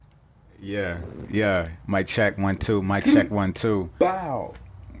Yeah. Mic check 1 2. Mic check 1 2. Bow.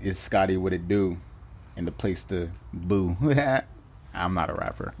 It's Scotty. What it do? And the place to boo. I'm not a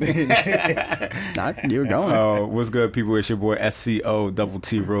rapper. You were going. What's good, people? It's your boy SCO Double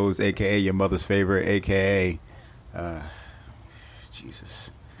T Rose, aka your mother's favorite, aka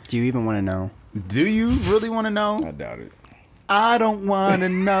Jesus. Do you even want to know? Do you really want to know? I doubt it. I don't want to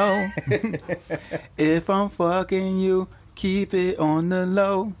know. If I'm fucking you, keep it on the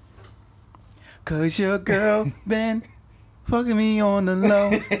low. Cause your girl been fucking me on the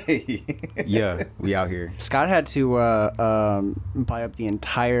low. Yeah, we out here. Scott had to buy up the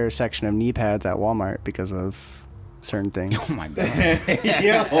entire section of knee pads at Walmart because of certain things. Oh my god.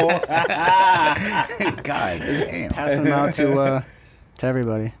 God damn. Passing them out to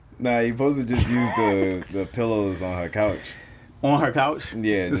everybody. Nah, you supposed to just use the pillows on her couch. On her couch?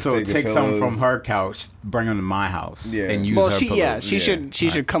 Yeah. just So the take something pillows. from her couch, bring them to my house, Yeah. and use Well, her pillows. she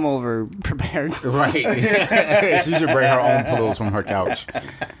should come over prepared. Right. She should bring her own pillows from her couch.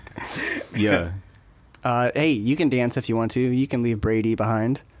 Yeah. Hey, you can dance if you want to. You can leave Brady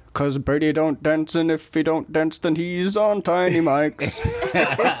behind. Cause Brady don't dance, and if he don't dance, then he's on Tiny Mics.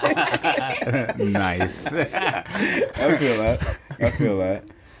 Nice. I feel that.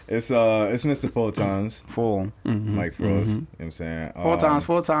 It's Mr. Full Times, Full. Mike Frost. You know what I'm saying? Four times.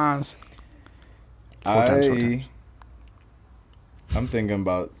 Four times, four times. I'm thinking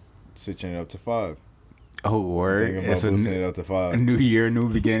about switching it up to 5. Oh, word. Thinking about It's boosting it a up to 5. new year, new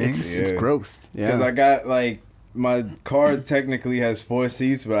beginnings. It's Yeah. growth. Because Yeah. I got my car technically has 4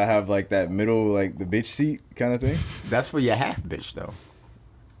 seats, but I have that middle the bitch seat kind of thing. That's for your half bitch, though.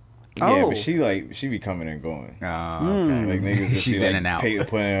 Yeah, Oh. but she be coming and going. Oh, okay. Like niggas just She's be, in and out. putting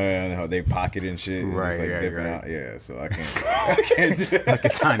her in their pocket and shit, and Right, just, right, dipping right. out. Yeah, so I can't do that. Like a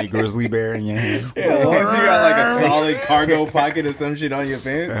tiny grizzly bear in your hand. Yeah, as long as you got a solid cargo pocket or some shit on your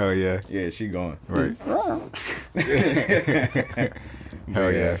pants. Hell yeah. Yeah, she going. Right. But Hell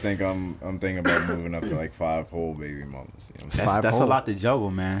yeah, yeah. I think I'm thinking about moving up to 5 whole baby mamas. You know what I'm saying? That's a whole. lot to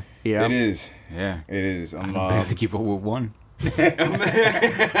juggle, man. Yeah. It is. Yeah. It is. I'm barely keep up with one.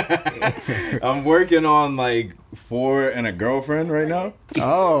 I'm working on 4 and a girlfriend right now.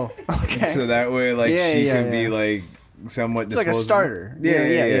 Oh, okay. So that way, Yeah, she yeah, can yeah. be somewhat. It's like a disposable. starter.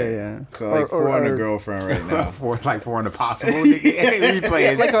 Yeah. So 4 and a girlfriend right now. Four in the possible. Nigga. We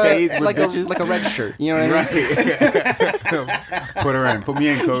playing spades with bitches. like a red shirt. You know what I mean? Right. Put her in. Put me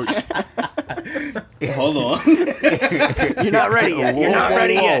in, coach. Hold on. You're not ready yet. You're not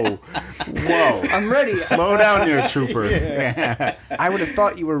ready yet. Whoa. I'm ready. Slow down there, trooper. I would have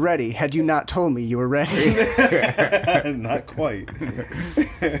thought you were ready had you not told me you were ready. Not quite.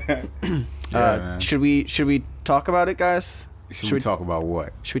 Man. Should we talk about it, guys? Should we talk about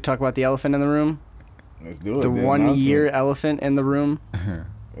what? Should we talk about the elephant in the room? Let's do it. The 1 year elephant in the room?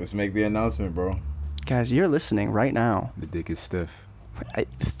 Let's make the announcement, bro. Guys, you're listening right now. The dick is stiff.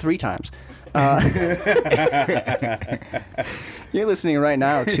 3 times. You're listening right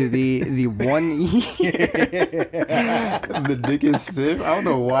now to the 1 year. The dick is stiff. I don't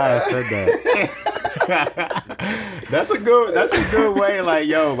know why I said that. That's a good way.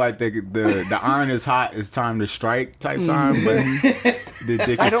 The iron is hot. It's time to strike type time. But the dick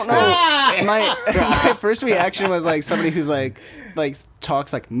is I don't stiff. know. My first reaction was somebody who's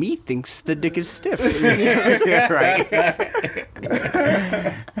talks like me thinks the dick is stiff. Yeah, right.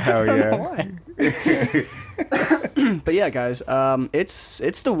 Hell yeah. Why? But yeah, guys,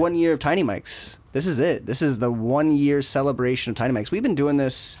 it's the 1 year of Tiny Mics. This is it. This is the 1 year celebration of Tiny Mics. We've been doing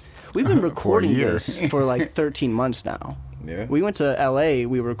this. We've been recording this for 13 months now. Yeah. We went to LA.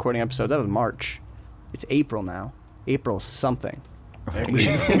 We were recording episodes. That was March. It's April now. April something. We've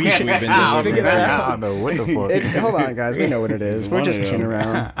been doing Figure that out. I don't know what the fuck. Hold on, guys. We know what it is. It's We're one just of them. kidding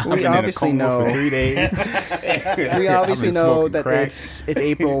around. I've We been in a obviously coma know. for 3 days. We obviously I've been know smoking that crack. it's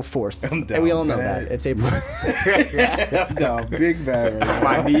April 4th. I'm And we all know down that. It's April. No, big bad.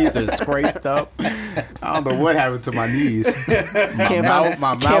 My knees are scraped up. I don't know what happened to my knees. Can't mouth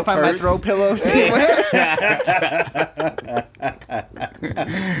find my hurts. throw pillows anywhere.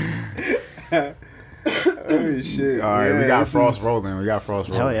 Oh shit! All right, we got Frost rolling.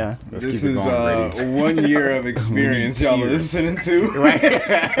 Hell yeah. Let's This keep it is going, Brady. 1 year of experience y'all are Tears. listening to.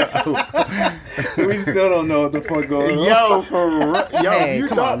 We still don't know what the fuck going on. Yo, Hey, you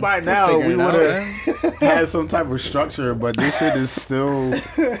come thought on. by We're now we figuring it would out, have had some type of structure, but this shit is still.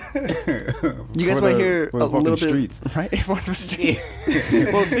 You guys want to hear a little bit, streets. right? For the streets.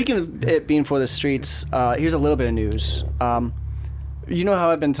 Well, speaking of it being for the streets, here's a little bit of news. You know how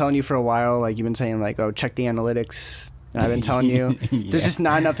I've been telling you for a while, you've been saying oh, check the analytics, And I've been telling you, Yeah. there's just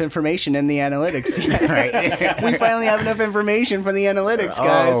not enough information in the analytics yet. Right. We finally have enough information for the analytics,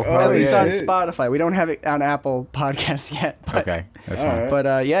 guys. Oh, At least yeah. on Spotify. We don't have it on Apple Podcasts yet. But, Okay, that's All fine. right.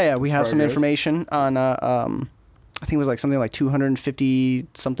 But yeah, we have some progress. information on. I think it was like something like 250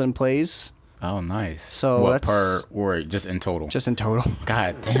 something plays Oh, nice. So what that's- per or just in total? just in total.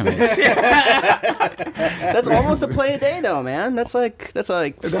 God damn it. That's almost a play a day, though, man. That's like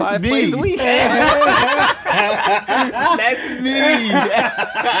 5 me. plays a week. That's me.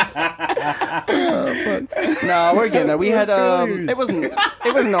 No, we're getting there. We had it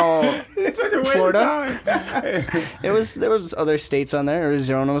wasn't all It's such a waste Florida. of time. there was other states on there.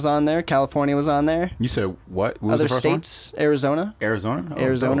 Arizona was on there. California was on there. You said what? What was Other the first one? states, Arizona. Arizona. Oh,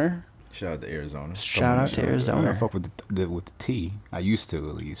 Arizona. Shout out to Arizona. Shout out to dope. I Arizona. fuck with the T. I used to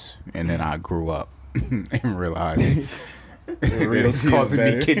at least, and then I grew up and realized real it's tea is causing me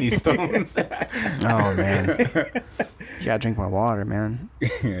better. kidney stones. Oh man, you gotta drink more water, man.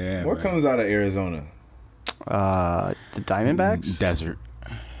 Yeah, What man. comes out of Arizona? The Diamondbacks. Desert.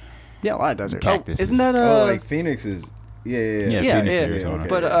 Yeah, a lot of desert. Cactuses. Isn't that Oh, like Phoenix is. Yeah. Yeah, Phoenix, Arizona.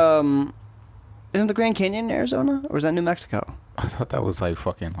 But isn't the Grand Canyon in Arizona, or is that New Mexico? I thought that was like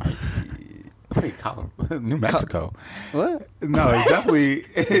fucking like Colorado, New Mexico. What? No,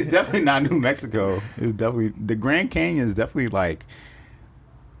 it's definitely not New Mexico. It's definitely the Grand Canyon is definitely like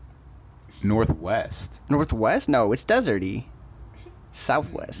northwest. Northwest? No, it's deserty.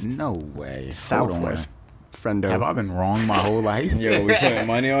 Southwest. No way. Southwest. Friendo. Have I been wrong my whole life? Yo, we putting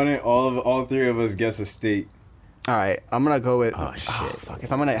money on it. All three of us guess a state. All right, I'm gonna go with. Oh, shit. Fuck!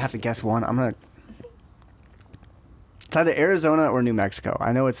 If I'm gonna have to guess one, I'm gonna. It's either Arizona or New Mexico.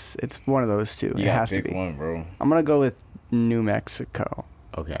 I know it's one of those two. You It gotta has to pick be. one, bro. I'm gonna go with New Mexico.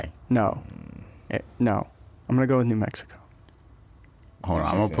 Okay. No, no. I'm gonna go with New Mexico. Hold on.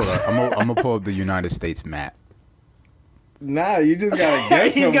 I'm gonna pull up the United States map. Nah, you just gotta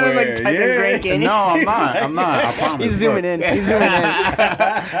guess. He's gonna like type in Grand Canyon. No, I'm not. I promise. He's zooming in. He's zooming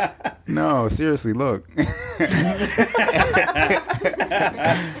in. No, seriously, look.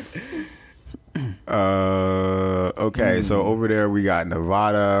 Okay, so over there we got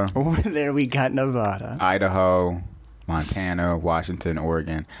Nevada, Over there, we got Nevada. Idaho, Montana, Washington,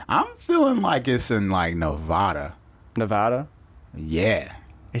 Oregon. I'm feeling like it's in like Nevada. Nevada. Yeah.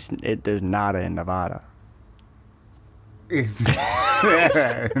 There's nada in Nevada.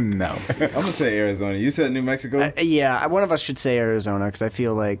 No. I'm gonna say Arizona. You said New Mexico. Yeah, one of us should say Arizona because I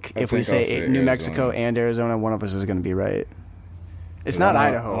feel like if we think I'll say say New Mexico Arizona. and Arizona, one of us is going to be right. It's 'Cause not I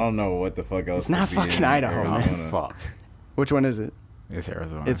Idaho. don't know what the fuck else. It's not could be fucking in Idaho, man. Arizona. Fuck. Which one is it? It's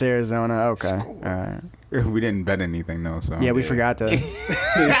Arizona. It's Arizona. Okay. School. All right. We didn't bet anything though, so. Yeah, we forgot to.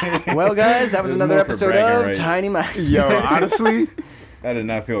 Well, guys, that was There's another more for episode bragging of rights. Tiny Mice. Yo, honestly, I did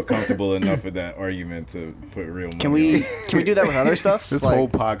not feel comfortable enough with that argument to put real money. Can we on it. can we do that with other stuff? this Like- whole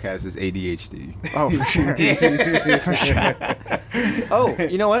podcast is ADHD. Oh, for sure. For sure. Oh,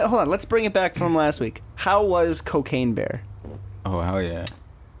 you know what? Hold on. Let's bring it back from last week. How was Cocaine Bear? Oh hell yeah.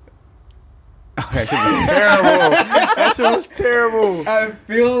 Oh, that shit was terrible. That shit was terrible. I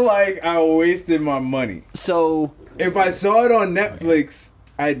feel like I wasted my money. So, If I saw it on Netflix,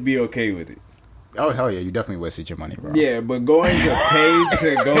 I'd be okay with it. Oh hell yeah, you definitely wasted your money, bro. Yeah, but going to pay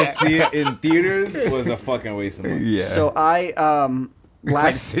to go see it in theaters was a fucking waste of money. Yeah. so I like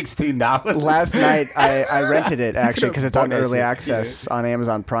last $16. last night I rented it actually because it's on bought that early shit. access on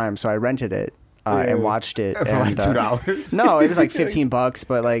Amazon Prime. So I rented it and watched it For and, like $2. No, it was like $15,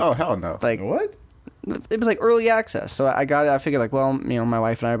 but like Oh hell no. like What? it was like early access. So I got it. I figured like, well, you know, my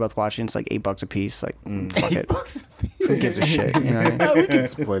wife and I are both watching. It's like $8 a piece. Like, fuck it. Who gives a shit? You know what I mean? Yeah, we can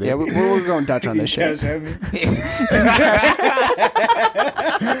split it. Yeah, we're going Dutch on this shit.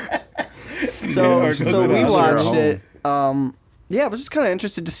 So Yeah, so we $100 watched share it. Yeah, I was just kind of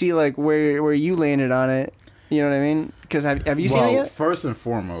interested to see like where you landed on it. You know what I mean? Because have you seen it yet? First and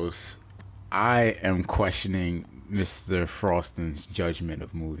foremost, I am questioning Mr. Froston's judgment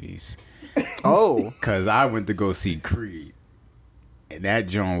of movies. Oh, Because I went to go see Creed, and that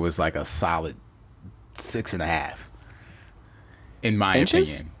joint was like a solid 6.5. In my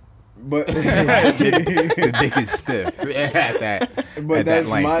Inches? opinion. But The dick is stiff. At that, but at that's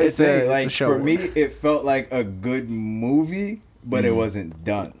that length. my It's a- thing. it's a Like show. for me, it felt like a good movie, but it wasn't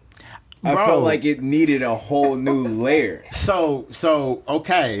done. I Bro. felt like it needed a whole new layer. So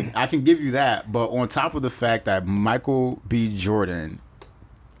okay, I can give you that, but on top of the fact that Michael B. Jordan,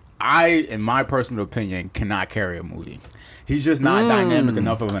 in my personal opinion, cannot carry a movie. He's just not dynamic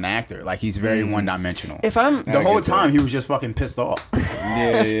enough of an actor. Like he's very one-dimensional. if I'm The I whole get that. time he was just fucking pissed off.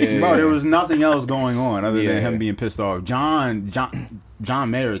 Yeah, Bro, there was nothing else going on other Yeah. than him being pissed off. John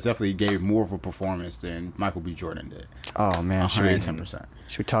John Mayers definitely gave more of a performance than Michael B. Jordan did. Oh man, should we 110%.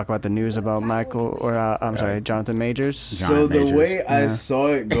 talk about the news about Michael or I'm sorry, Jonathan Majors? John So the Majors. way I saw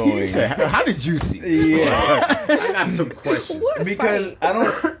it going, How did you see yeah, I got some questions. because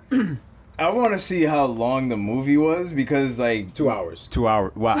I want to see how long the movie was because like 2 hours. 2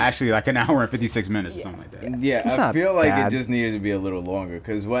 hours. Well, actually, like an hour and 56 minutes or something like that. yeah, It's I not feel like bad. it just needed to be a little longer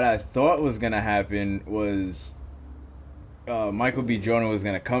because what I thought was gonna happen was Michael B. Jordan was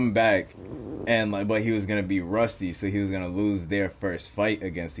gonna come back and like, but he was gonna be rusty, so he was gonna lose their first fight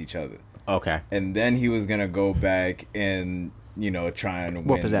against each other, Okay. and then he was gonna go back and try and Whoop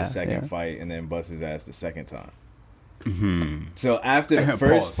win his the ass, second yeah. fight and then bust his ass the second time. Hmm. So after the Pause.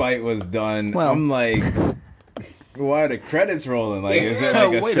 first fight was done, Well- I'm like, why are the credits rolling? Like, is it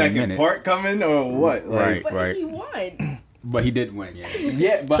like a Wait a second minute. part coming or what? Like, But Right. he won. But he didn't win, yeah.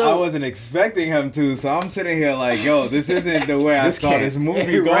 yeah, but So- I wasn't expecting him to, so I'm sitting here like, yo, this isn't the way I This saw can't- this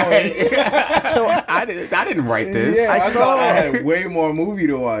movie going. Right. So I didn't write this. Yeah, I saw- thought I had way more movie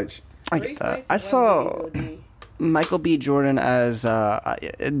to watch. I Three get that. fights I in saw one movie, so Michael B. Jordan as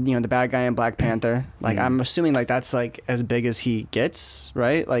the bad guy in Black Panther. Like I'm assuming like that's like as big as he gets,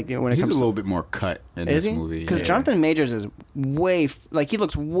 right? Like when it He's a comes little bit more cut in is this he? movie. Because yeah. Jonathan Majors is way he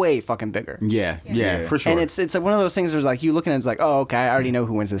looks way fucking bigger. Yeah, Yeah. for sure. And it's like one of those things where like you looking at it's like, oh okay, I already know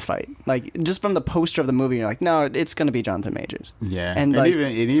who wins this fight. Like just from the poster of the movie, you're like, no, it's gonna be Jonathan Majors. yeah, and, and, like-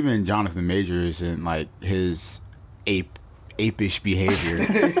 even Jonathan Majors and like his apish behavior,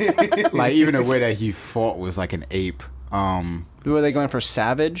 like even the way that he fought was like an ape. Were they going for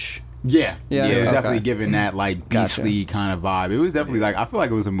savage? Yeah, Yeah, it was okay. definitely giving that like Gotcha. beastly kind of vibe. It was definitely like I feel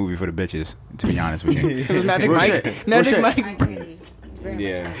like it was a movie for the bitches. To be honest with you, It was Magic Real Mike. shit. Magic Real Mike. I agree. Very much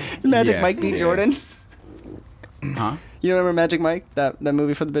Yeah. Magic Yeah. Mike B. Yeah. Jordan. huh? You remember Magic Mike? That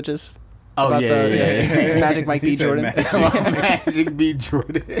movie for the bitches? Oh About yeah, the- yeah, yeah. It's Magic Mike B. He said Jordan. Magic. Magic B.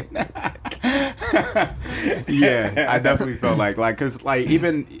 Jordan. Yeah, I definitely felt like because like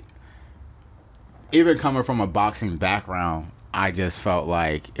even coming from a boxing background, I just felt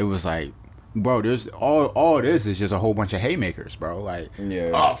like it was like, bro, there's all this is just a whole bunch of haymakers, bro. Like,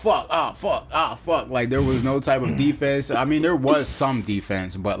 Yeah. oh fuck. Like there was no type of defense. I mean, there was some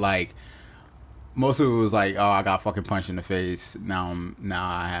defense, but like most of it was like, oh, I got fucking punched in the face. Now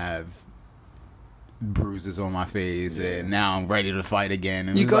I have bruises on my face, and now I'm ready to fight again.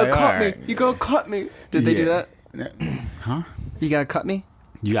 And You it's gotta like, cut alright. me. You gotta cut me. Did they do Yeah. that? Huh? You gotta cut me.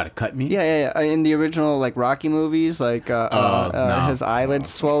 You gotta cut me? Yeah. In the original like Rocky movies, like no. his eyelid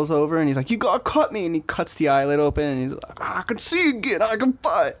swells over, and he's like, "You gotta cut me," and he cuts the eyelid open, and he's like, "I can see again. I can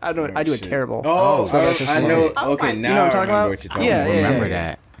fight." I do it shit. terrible. Oh, so that's just I know. Oh Okay, my- now You know what I'm I talking remember about? what you're talking Yeah, about. yeah, Remember yeah.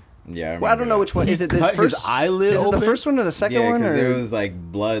 that? Yeah, Well, I don't know which one. Is it the cut first? his eyelid Is it the open? first one or the second Yeah, one? because Or? there was like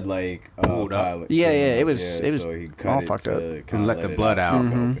blood, like Pulled up. pilot. Yeah, yeah, it Yeah, was so he cut all it fucked to up. kinda Let the it blood out.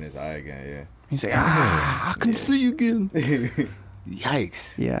 Open his eye again. He's like, I can see again. Yeah.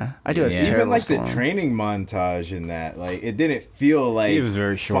 Yikes. Yeah, I do it Yeah. Even terrible. like the Stallone. training montage in that, like it didn't feel like It was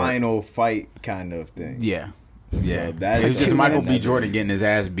very short. final fight kind of thing. Yeah. So Yeah. that It's is just two Michael minutes. B. Jordan getting his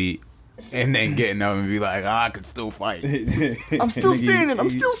ass beat and then getting up and be like, I could still fight. I'm still standing. I'm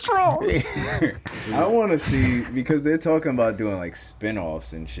still strong. I want to see because they're talking about doing like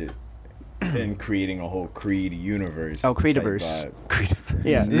spin-offs and shit and creating a whole Creed universe. Oh, type Creediverse. vibe.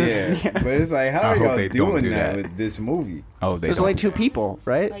 Yeah. Yeah, but it's like, how I are hope y'all they don't doing do that that. with this movie? Oh, they There's don't. only two people,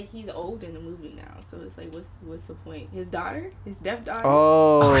 right? Like he's old in the movie now, so it's like, what's the point? His daughter, his deaf daughter.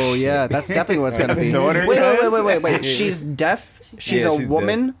 Oh, shit. yeah, that's definitely what's gonna be. Daughter? Wait. She's deaf. She's Yeah, a she's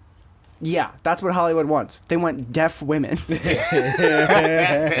woman. Yeah, that's what Hollywood wants. They want deaf women. I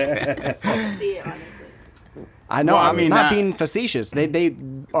can see it honestly. I know. Well, I I'm mean, not that- being facetious. They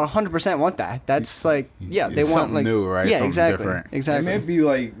 100% want that. That's like, yeah, they It's want something like new, right? Yeah, Something exactly. different. It Exactly. may be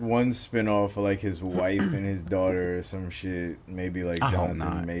like one spin-off for like his wife and his daughter or some shit. Maybe like I hope Jonathan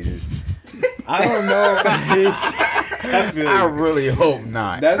not. Majors. I don't know. I feel I you. really hope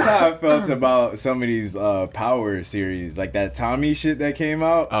not. That's how I felt about some of these Power series, like that Tommy shit that came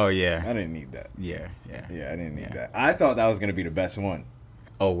out. Oh, I yeah. didn't need that. Yeah. Yeah, I didn't need Yeah. that. I thought that was gonna be the best one.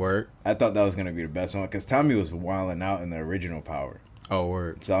 Oh, word? I thought that was gonna be the best one because Tommy was wilding out in the original Power. Oh,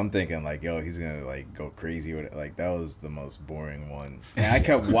 word. So I'm thinking like, yo, he's gonna like go crazy with it. Like that was the most boring one. And I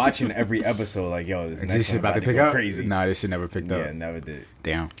kept watching every episode, like, yo, this Is next this one about to pick go up? crazy. Nah, this shit never picked Yeah, up. never did.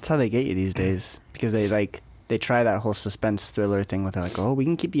 Damn. That's how they get you these days because they try that whole suspense thriller thing with like, oh, we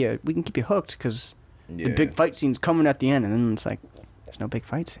can keep you hooked because Yeah. the big fight scene's coming at the end, and then it's like, there's no big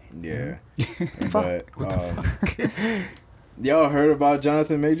fight scene. Yeah. fuck? But y'all heard about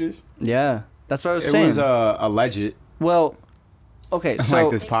Jonathan Majors? Yeah, that's what I was It saying. was alleged, Well, okay, so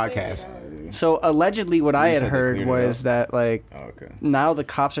like this podcast. So allegedly, what I You had said they heard cleared it was up? that like Oh, okay. now the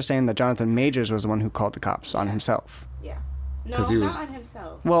cops are saying that Jonathan Majors was the one who called the cops on himself. Yeah. No, 'Cause he was- not on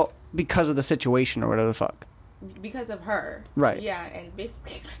himself. Well, because of the situation or whatever the fuck. Because of her. Right. Yeah, and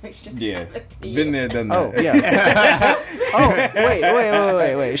basically it's like shit Yeah. happened to you. Been there, done that. Oh yeah. Oh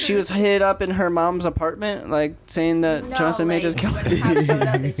wait. She was hid up in her mom's apartment, like saying that No, Jonathan like, Majors killed. when the cops showed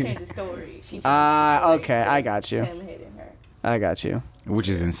up, they changed the story. She changed the Ah, story okay, to I got you. Him hitting her. I got you. Which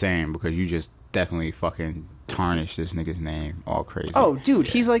is insane because you just definitely fucking tarnished this nigga's name all crazy. Oh, dude,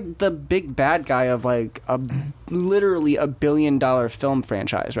 he's like the big bad guy of like literally $1 billion film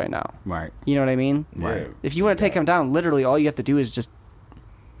franchise right now. Right. You know what I mean? Right. If you want to take him down, literally all you have to do is just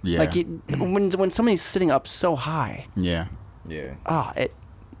Yeah. like when somebody's sitting up so high. Yeah. Yeah. It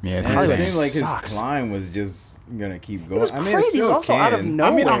Yeah. It's And it Hollywood insane. seemed like sucks. his climb was just gonna keep going. it was I mean, crazy. It was still also out of can.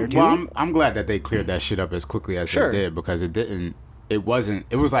 nowhere, dude. I'm glad that they cleared that shit up as quickly as Sure. they did because it didn't. It wasn't.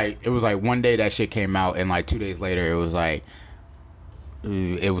 It was like one day that shit came out, and like 2 days later, it was like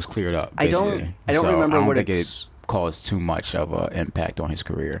it was cleared up. I don't basically. remember I don't what think it's- it caused too much of an impact on his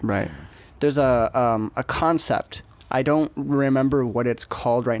career. Right. There's a concept. I don't remember what it's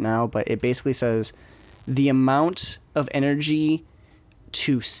called right now, but it basically says the amount of energy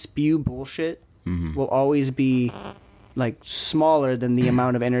to spew bullshit will always be like smaller than the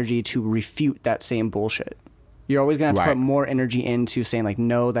amount of energy to refute that same bullshit. You're always gonna have to Right. put more energy into saying like,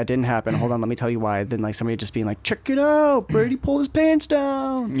 no, that didn't happen. Hold on, let me tell you why. Than like somebody just being like, check it out, Brady pulled his pants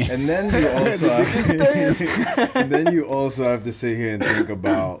down. And then you also and then you also have to sit here and think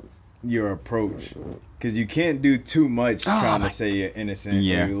about your approach, because you can't do too much trying to say you're innocent.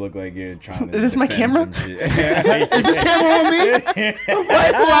 Yeah. Or you look like you're trying to. Is this my defend camera? some shit. Is this camera on me?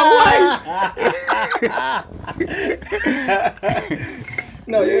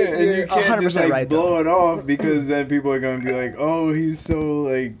 No, and you you're can't 100% just like right, blow it off, because then people are gonna be like, "Oh, he's so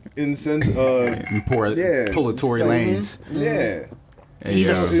like insensitive." And pull a Tory Lanez. Yeah, He's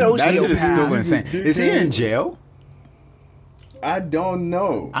a That shit is still sociopath. insane. Is he in jail? I don't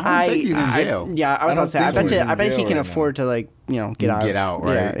know. I don't think he's in jail. Yeah, I was I about to say. don't I think bet he's you. in I bet he jail can right afford to like get out. Get out,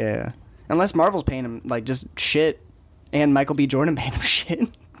 right? Yeah. Unless Marvel's paying him like just shit, and Michael B. Jordan paying him shit.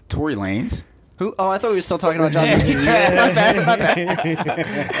 Tory Lanez. Who? Oh, I thought we were still talking about John Majors. My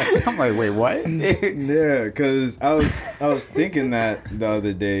bad. I'm like, wait, what? Yeah, because I was thinking that the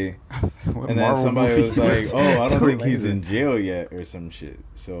other day, What and then Marvel somebody movie was like, "Oh, I don't Tory think he's Lanez in jail yet," or some shit.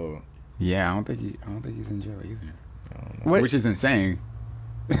 So, Yeah, I don't think he's in jail either. What? Which is insane.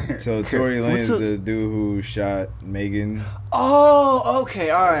 so Tory Lanez, What's the- the dude who shot Megan. Oh,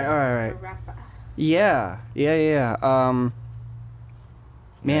 okay. All right. A rapper. Yeah.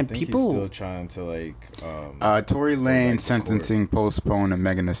 Man, I think people. he's still trying to like. Tory back Lane to sentencing postponed to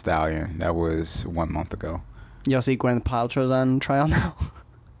Megan Thee Stallion. That was 1 month ago. Y'all see Gwyneth Paltrow's on trial now.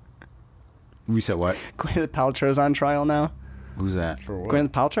 We said what? Gwyneth Paltrow's on trial now. Who's that? For what? Gwyneth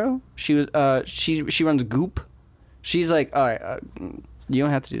Paltrow. She was. She runs Goop. She's like, all right. You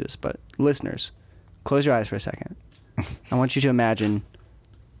don't have to do this, but listeners, close your eyes for a second. I want you to imagine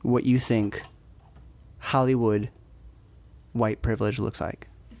what you think Hollywood white privilege looks like.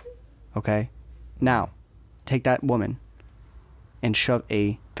 Okay? Now, take that woman and shove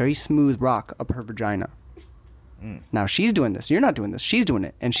a very smooth rock up her vagina. Now, she's doing this. You're not doing this. She's doing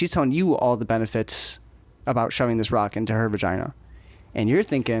it. And she's telling you all the benefits about shoving this rock into her vagina. And you're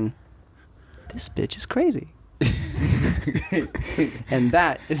thinking, this bitch is crazy. And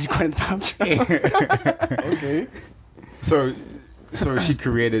that is Gwyneth Paltrow. Okay. So she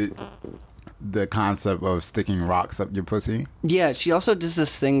created the concept of sticking rocks up your pussy. Yeah, she also does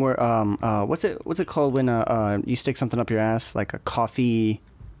this thing where what's it called when you stick something up your ass, like a coffee.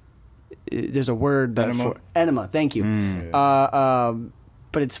 There's a word that Enema? enema. Thank you.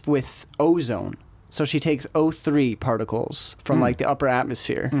 But it's with ozone. So she takes O3 particles from like the upper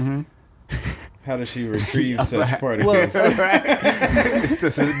atmosphere. How does she retrieve such Well, particles? Does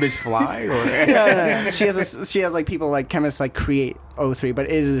this bitch fly? Or? No. She has like people like chemists like create O3, but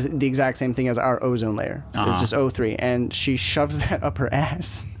it is the exact same thing as our ozone layer. It's just O3, and she shoves that up her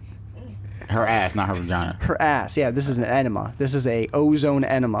ass. Her ass, not her vagina. Her ass. Yeah, this is an enema. This is a ozone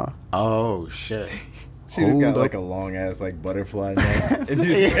enema. Oh shit. She just got Hold like up. a long ass like butterfly net. It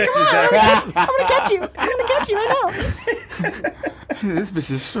just I'm gonna get you. I'm gonna get you right now. This bitch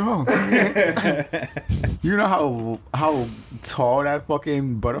is strong. You know how tall that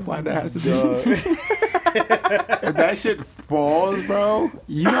fucking butterfly net has to be? If that shit falls, bro,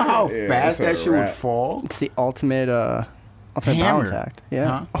 you know how Yeah, fast it's a that shit would wrap. fall? It's the ultimate Hammer. balance act. Yeah.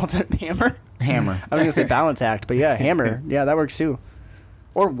 Huh? Ultimate hammer. Hammer. I was gonna say balance act, but yeah, hammer. Yeah, that works too.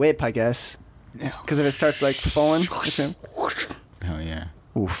 Or whip, I guess. Because if it starts like falling, it's in. Hell yeah.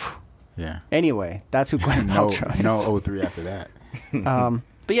 Oof. Yeah. Anyway, that's who Gwyneth No, Paltrow is. no 03 after that.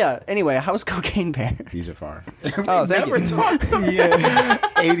 But yeah, anyway, how's Cocaine Bear? These are fire. Oh, thank you. Yeah.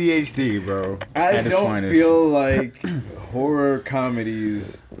 ADHD, bro. I At its don't finest. feel like horror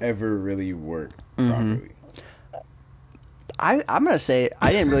comedies ever really work properly. I'm gonna say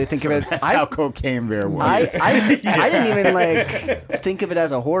I didn't really think So of it. that's how Cocaine Bear was. I didn't even like think of it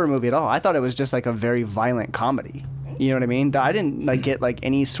as a horror movie at all. I thought it was just like a very violent comedy. You know what I mean? I didn't like get like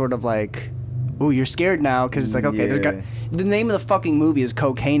any sort of like, ooh, you're scared now because it's like okay, Yeah. the name of the fucking movie is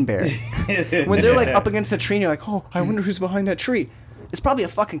Cocaine Bear. When they're like up against a tree, and you're like, oh, I wonder who's behind that tree. It's probably a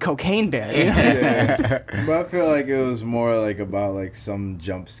fucking cocaine bear. You know? Yeah. But I feel like it was more like about like some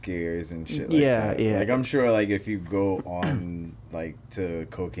jump scares and shit like Yeah, that. yeah. Like I'm sure like if you go on like to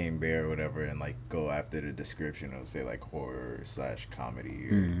Cocaine Bear or whatever and like go after the description, it'll say like horror / comedy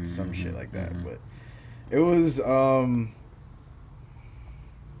or some shit like that. But it was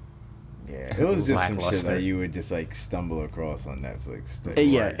yeah, it was just some shit Lackluster. that you would just like stumble across on Netflix. Like,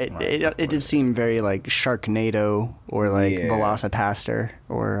 Yeah, Right, it did seem very like Sharknado or like Yeah. Velocipaster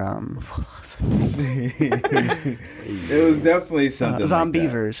or it was definitely something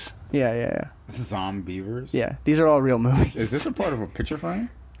Zombievers. Yeah. Zombievers? Yeah, these are all real movies. Is this a part of a picture frame?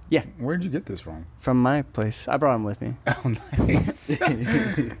 Yeah, Where'd you get this from? from my place. I brought them with me. Oh, nice.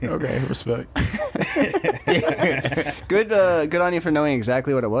 Okay, respect. Good on you for knowing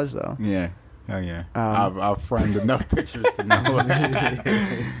exactly what it was, though. Yeah. Oh, yeah. Um, I've framed enough pictures to know.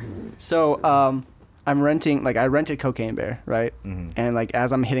 So, I rented Cocaine Bear, right? Mhm. And like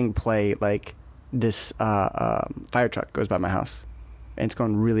as I'm hitting play, like this fire truck goes by my house, and it's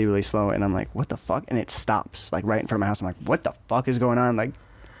going really, really slow, and I'm like, what the fuck? And it stops like right in front of my house. I'm like, what the fuck is going on? Like,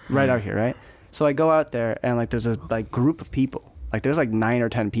 right out here, right? So I go out there, and like there's this like group of people. Like there's like 9 or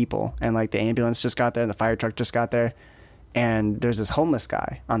 10 people, and like the ambulance just got there, and the fire truck just got there, and there's this homeless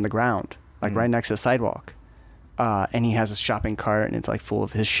guy on the ground, like right next to the sidewalk, and he has a shopping cart, and it's like full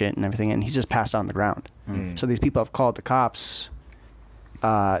of his shit and everything, and he's just passed out on the ground. So these people have called the cops,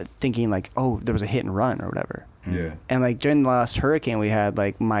 thinking like, oh, there was a hit and run or whatever. Yeah. And like during the last hurricane we had,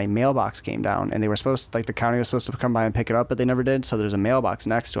 like my mailbox came down, and they were supposed to, like the county was supposed to come by and pick it up, but they never did. So there's a mailbox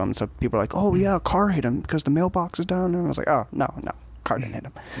next to him. So people are like, oh yeah, a car hit him because the mailbox is down. And I was like, oh no, car didn't hit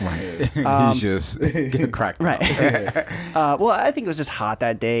him. Right. He's just getting cracked. Right. Well, I think it was just hot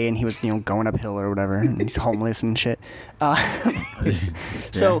that day, and he was going uphill or whatever, and he's homeless and shit.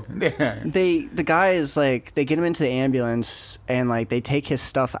 So Yeah. the guy is like, they get him into the ambulance, and like they take his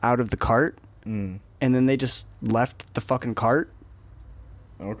stuff out of the cart, and then they just left the fucking cart.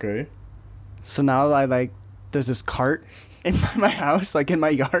 Okay. So now there's this cart in my house, like in my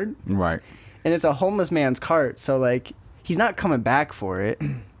yard, Right. and it's a homeless man's cart. So like he's not coming back for it.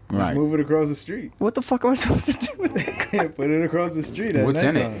 Just Right. move it across the street. What the fuck am I supposed to do with it? Put it across the street. At What's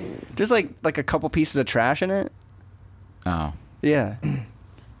in it? nighttime. There's like a couple pieces of trash in it. Oh. Yeah.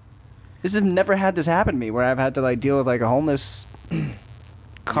 This has never had this happen to me where I've had to like deal with like a homeless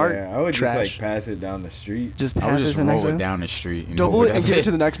cart Yeah, I would trash. just like pass it down the street. Just I would pass it just to the next roll it one. down the street. And Double hope it and that's give it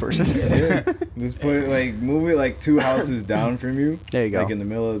to the next person. Yeah. Just put it like move it like 2 houses down from you. There you go. Like in the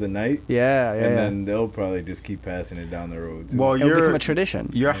middle of the night. Yeah, And then they'll probably just keep passing it down the road. Too. Well, It'll become your a tradition.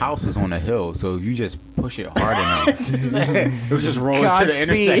 your house is on a hill, so you just push it hard enough. It'll just roll into the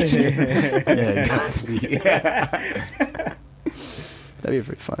Godspeed. intersection. Yeah, Godspeed. That'd be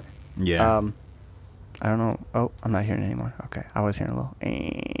pretty funny. Yeah. I don't know. Oh, I'm not hearing it anymore. Okay, I was hearing a little,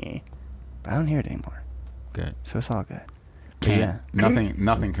 but I don't hear it anymore. Good. So it's all good. But yeah.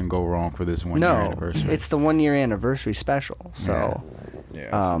 Nothing can go wrong for this 1 year No, anniversary. it's the 1 year anniversary special. So yeah,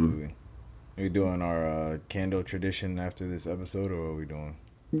 absolutely. Are we doing our candle tradition after this episode, or what are we doing?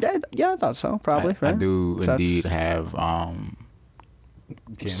 yeah, I thought so. Probably. I right? do If that's- indeed have Candle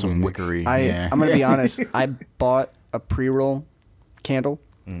some mix. wickery. I'm yeah. gonna be honest. I bought a pre-roll candle.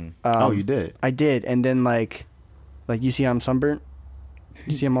 Oh, you did? I did, and then like you see I'm sunburnt.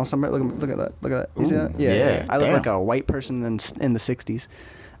 You see I'm all sunburnt. Look at that. Look at that. You see Ooh, that? yeah, I look damn. like a white person in the '60s.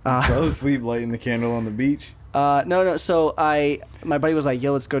 Fell asleep lighting the candle on the beach. No. So my buddy was like,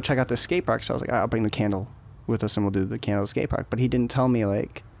 "Yo, let's go check out the skate park." So I was like, "I'll bring the candle with us, and we'll do the candle skate park." But he didn't tell me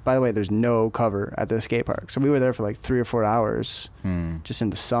like, by the way, there's no cover at the skate park. So we were there for like 3 or 4 hours, just in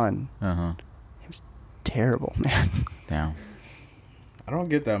the sun. Uh-huh. Terrible, man. Damn. I don't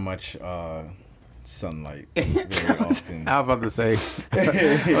get that much sunlight very often. I was about to say, I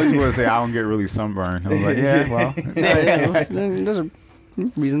was going to say I don't get really sunburned. I was like, yeah, well. Those are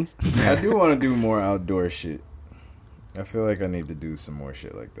reasons. I do want to do more outdoor shit. I feel like I need to do some more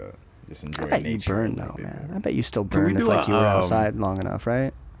shit like that. Just enjoy I bet you nature. burn a little though, bit man. more. I bet you still Can we burn if do like a, you were outside long enough,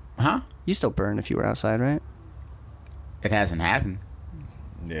 right? Huh? You still burn if you were outside, right? It hasn't happened.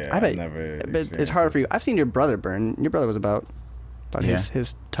 Yeah, I bet. I've never But it's experienced harder it. for you. I've seen your brother burn. Your brother was about Yeah.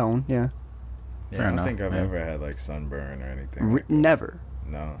 his tone. Yeah. Yeah, Fair I don't enough, think I've yeah. ever had like sunburn or anything. Like that. Never.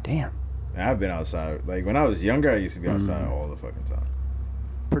 No. Damn. And I've been outside. Like when I was younger, I used to be outside all the fucking time.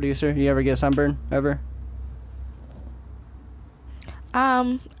 Producer, you ever get a sunburn ever?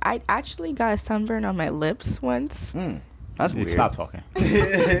 I actually got a sunburn on my lips once. That's Hey, weird. stop talking.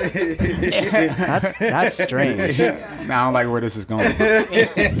 That's strange. Now I don't like where this is going. Because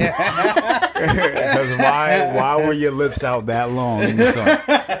why were your lips out that long in the sun?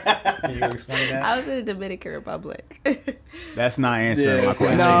 Can you explain that? I was in the Dominican Republic. That's not answering my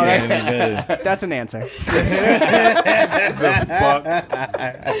question. No, Yeah, that's an answer. What the fuck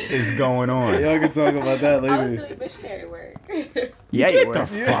is going on? Y'all can talk about that I was later. doing missionary work. Yeah, you were.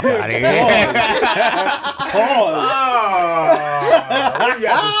 Fuck out of here. Pause. Oh, what do you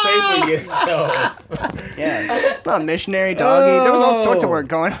have to say for yourself? Yeah. Not a missionary doggy. There was all sorts of work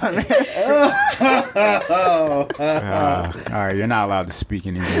going on. Man. All right, you're not allowed to speak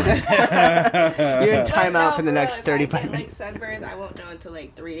anymore. You're in timeout for the next If I 35 get, minutes. like sunburns, I won't know until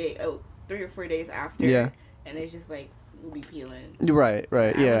like 3 or 4 days after. Yeah. And it's just like we'll be peeling. Right.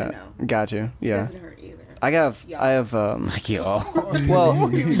 I Yeah. wouldn't Got you. It Yeah. doesn't hurt either. I have. Like y'all.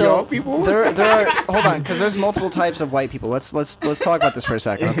 Well, so Y'all people? there are. Hold on, because there's multiple types of white people. Let's talk about this for a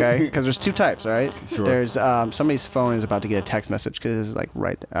second, okay? Because there's two types, all right? Sure. There's somebody's phone is about to get a text message because it's like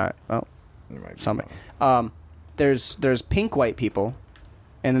right there. All right. Well, It might be somebody. wrong. There's pink white people,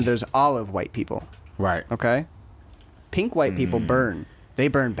 and then there's olive white people. Right. Okay. Pink white people burn. They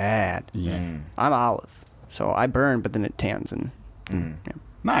burn bad. Yeah. I'm olive, so I burn, but then it tans and. Yeah.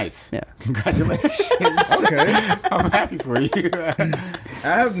 Nice. Yeah. Congratulations. Okay. I'm happy for you. I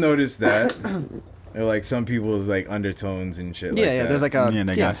have noticed that. Like some people's like undertones and shit. Yeah, like yeah. that. There's like a Yeah,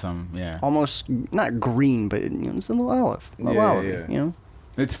 they got some. Yeah. almost not green, but it's a little olive. A little Yeah, olive, yeah. you know.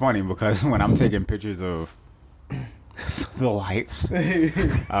 It's funny because when I'm taking pictures of the lights,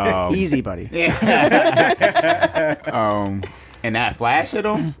 Easy, buddy. and that flash hit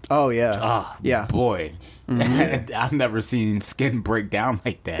them. Oh yeah. Oh, Yeah. boy. I've never seen skin break down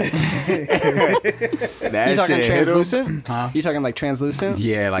like that. That You talking shit hit 'em. translucent? Huh? You talking like translucent?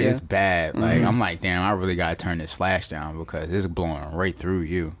 Yeah, like Yeah. it's bad. Like I'm like, damn, I really gotta turn this flash down because it's blowing right through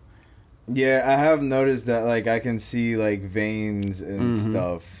you. Yeah, I have noticed that like I can see like veins and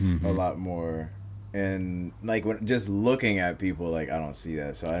stuff a lot more. And like when just looking at people, like I don't see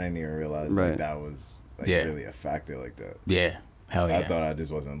that, so I didn't even realize Right. like that was like Yeah. really a factor like that. Yeah, hell yeah. I thought I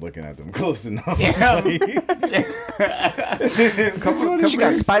just wasn't looking at them close enough. She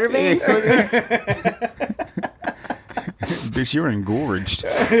got spider veins. Bitch, you're engorged.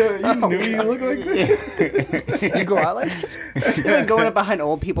 You knew you looked like that. You go out like this? You're like going up behind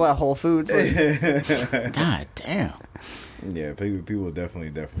old people at Whole Foods. Like, God damn. Yeah, people definitely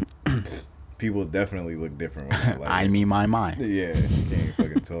look different when they're like I mean, my mind. yeah, you can't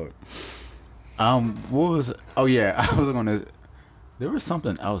fucking talk. What was? Oh yeah, I was gonna. There was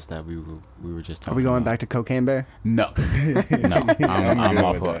something else that we were just talking. are we going about. back to Cocaine Bear? No, no. I'm good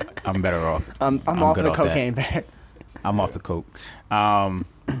off. with I'm better off. I'm off good the off that. Cocaine Bear. I'm off the coke. Oh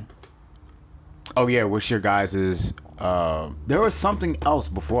yeah, what's your guys's? There was something else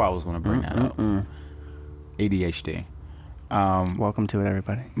before I was going to bring that up. ADHD. Welcome to it,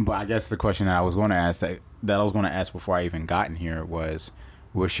 everybody. But I guess the question that I was going to ask that I was going to ask before I even got in here was,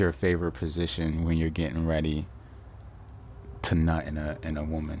 what's your favorite position when you're getting ready to nut in a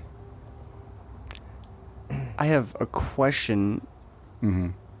woman? I have a question. Mm-hmm.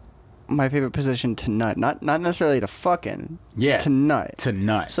 My favorite position to nut, not necessarily to fuck in. Yeah, To nut. to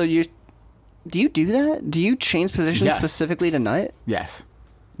nut. So do you do that? Do you change positions Yes. specifically to nut? Yes,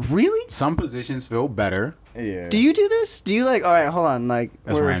 Really? some positions feel better. Yeah. Do you do this? Do you like? All right, hold on. Like,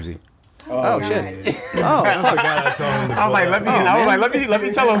 That's Ramsey. Oh, shit. Oh, fuck. I'm like, let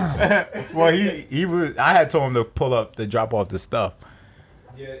me tell him. Well, he was. I had told him to pull up to drop off the stuff.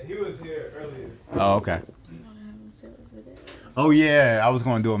 Yeah, he was here earlier. Oh, okay. Oh yeah, I was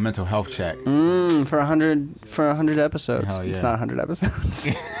going to do a mental health check. for 100 episodes. Hell It's yeah. not 100 episodes.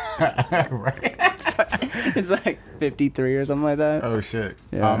 Right. It's like 53 or something like that. Oh shit.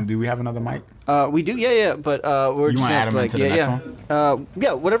 Yeah. Do we have another mic? We do, yeah, but we're You just wanna gonna add him like, into the yeah, next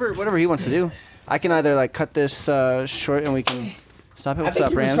yeah, whatever he wants to do. I can either like cut this short and we can stop it. What's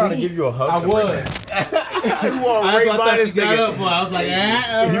up, Ramsey? give you a hug. I was. You walked I right thought by she this got nigga. up for. I was like, She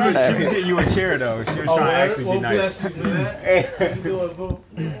all right. was getting you a chair though. She was trying to actually be nice.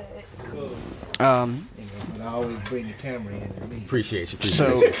 But I always bring the camera in at least. Appreciate you.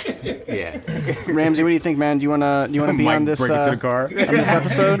 So, Yeah. Ramsey, what do you think, man? Do you wanna be Mike, on this break it to the car. on this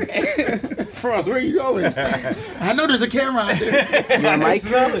episode? Frost, where are you going? I know there's a camera out there. You want a mic?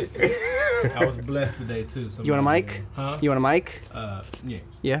 I was blessed today too. You want a mic? Huh? You want a mic? Yeah.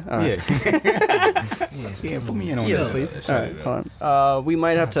 Yeah. All right. Yeah, put me in on Yes, this, please. please. All right, hold on. We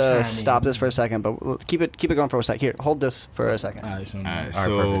might have to stop this for a second, but we'll keep it going for a sec. Here, hold this for a second. Alright, Alright,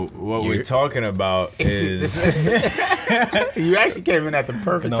 so perfect. what we're talking about is You actually came in at the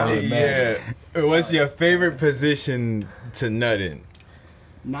perfect time. yeah. What's your favorite position to nut in?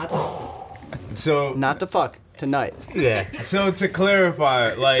 Not to fuck tonight. Yeah. So to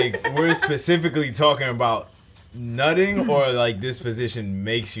clarify, like we're specifically talking about nutting, or like this position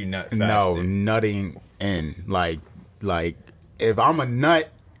makes you nut faster? No, nutting in. Like if I'm a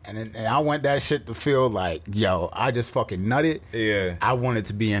nut and I want that shit to feel like, yo, I just fucking nutted. Yeah. I want it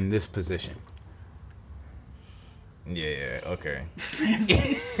to be in this position. Yeah. Okay.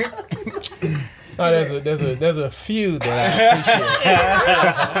 Oh, there's a few that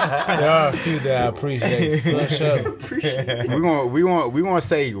I appreciate. There are a few that I appreciate. For sure. We gonna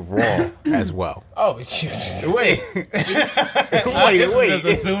say raw as well. Oh shit. Wait. Just wait.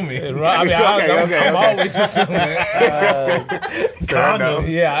 assuming. I mean, I'm always assuming. Fair enough.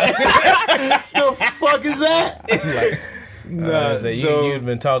 Yeah. The fuck is that? Nah, So so you'd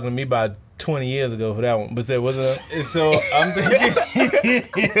been talking to me about 20 years ago for that one. But say, what's up? so I'm thinking.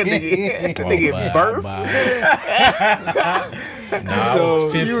 Nigga, birth. Nah, I So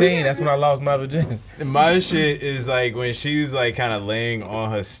was 15. That's when I lost my virginity. My shit is like when she's like kind of laying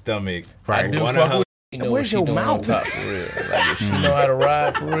on her stomach. Right. I do One fuck of her with you know Where's what she your doing on mouth? top for real. Like if she know how to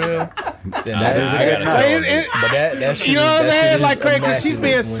ride for real, then That is a I good gotta nut. tell It- her. it- But that shit You know what I'm that shit saying? is Like, crazy, because she's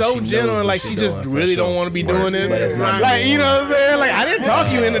being immaculate so when she gentle knows and what like she she just doing, for really don't sure. want to be doing this. But it's not Like, you doing know what I'm saying? Like, I didn't talk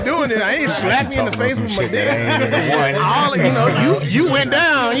you into doing it. I ain't slap me in the Talking face some with my shit that dick. ain't even one. All you know, you went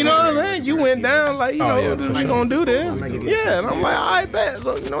down. You know what I'm saying? You went down. Like, you know, yeah, for we sure. gonna do this. Yeah, and I'm like, all right, bet.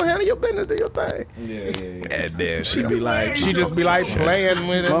 So handle your business, do your thing. And then she be like, she just be like playing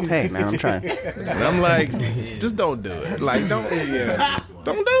with it. Well, hey, man, I'm trying. And I'm like, just don't do it. Like, don't do it.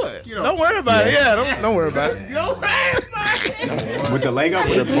 Don't worry about it. Yeah, don't worry about it. With the leg up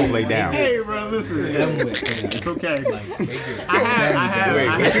or the both lay down? Hey, bro, listen. It's okay. Wait,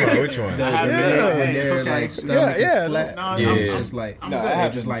 which one? It's okay. Yeah. Just like,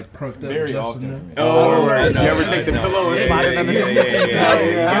 just like perked up Very just often. enough. Oh, You ever take the pillow and slide it under the seat?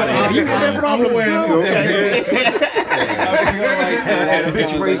 You get that problem too.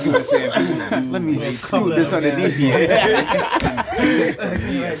 Let me scoot this underneath you.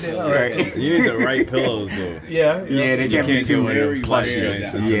 Right. You need the right pillows though. Yeah. Yeah, they can't be can't too go very plush. light Yeah, joints and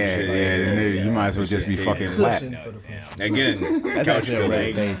some shit. yeah. You might as well just be fucking flat. Again, That's couch actually a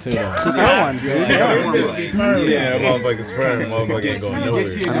rare pillow. thing too. Though. It's the good ones, dude. Yeah, motherfuckers firm. Motherfucker ain't going nowhere.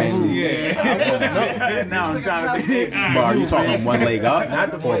 Now I'm trying to. But are you talking one leg up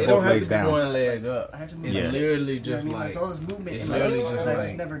Not the or one, it don't both have legs to be down? one leg up. It's literally just like all this movement it's in literally legs just that I like-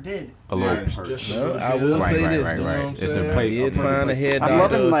 just never did. A little. No, I will Right, say right, this. right, though, right. know what I'm It's a saying? plate- Did find a head I'm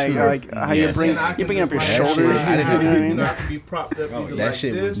doctor loving or two. how you bring you're bringing up your shoulders. I didn't You know what I mean? I could be propped up either That like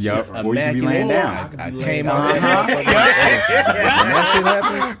shit this. was Yup. just Or you could be immaculate. laying down. I came out there. When that shit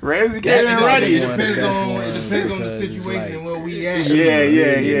happened. Ramsey That's came in what ready. I It wanted. depends That's on one the because situation it's and like- where we at.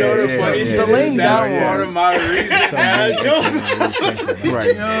 Yeah. You know the funny shit The is laying that's down part one. of my reason. Some really Right.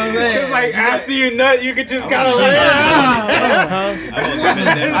 It's like after you nut, you could just kind of lay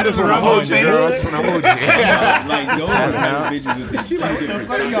I just want to hold you, girl. I just want to hold you. Like those are the kind of bitches with these two different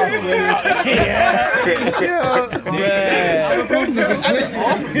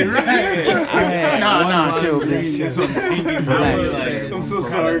Nah, chill, please. Relax. I'm so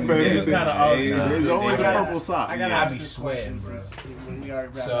sorry for It's kind of awesome. There's always a purple sock. I gotta I ask be this sweating, question bro. when we are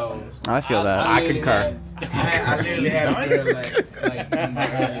wrapping So up this. I feel that. I concur. I literally had a girl like in my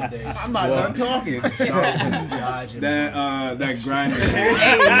earlier days. I'm not done talking. that grinder.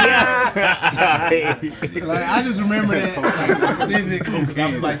 Like I just remember that like, specifically because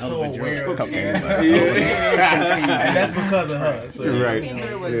I'm like so aware of it. And that's because of her. So, Right. you know,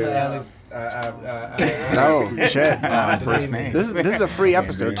 There was, Alex, Oh shit! First name. This is a free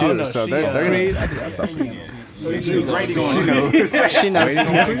episode too, Oh, no, so she, they're gonna. that's something. She knows. She knows.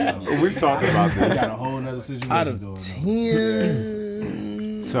 We've talked about this. Got a whole nother situation Out of going on.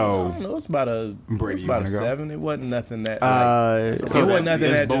 10, So I don't know. It's about a Brady, it's about a you wanna go? 7. It wasn't nothing that. So it wasn't that- nothing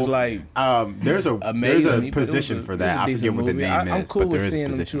there's that just both- like there's amazing. a But it was position a- for it that. was a I decent forget what the movie. name is. I'm cool but with there is a seeing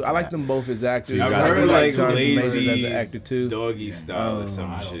them position too. for I like that. them both as actors. you I've guys heard are like Jonathan Majors as lazy an actor too. doggy style or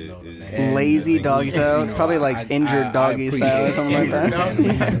some shit. And Lazy the doggy thing- style. It's probably like injured doggy style or something like that.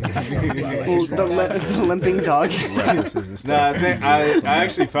 The limping doggy style. Nah, I think I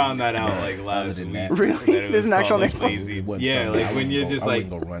actually found that out like last week. Really? that it There's was an actual called, name like, for it? lazy. Yeah, like when you're just like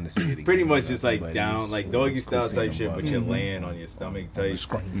pretty much just like down, like doggy style type shit, but you're laying on your stomach type.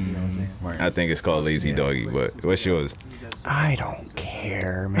 I think it's called lazy doggy. But what's yours? I don't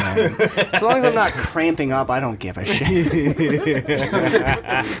care, man. As long as I'm not cramping up, I don't give a shit.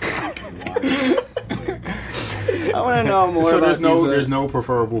 I want to know more So about there's no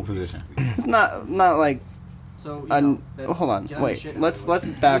preferable position. It's not like. So hold on, wait. Let's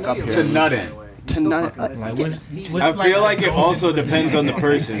back up here. To nut in. To nut. I feel like it also depends on the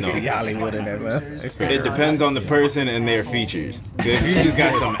person though. Hollywood in that man. It depends on the person and their features. If you just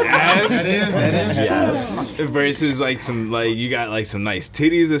got some ass, Yes. versus like some like you got like some nice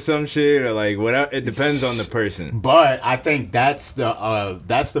titties or some shit or like whatever. It depends on the person. But I think that's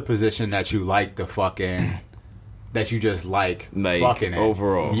the position that you like the fucking that you just like fucking in.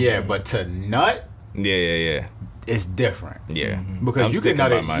 overall. Yeah, but to nut Yeah. is different. Yeah. Because I'm you can sticking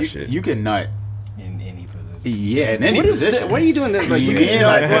nut by it. my shit. You can nut. In any position. Yeah, in any What is position. what are you doing? This like you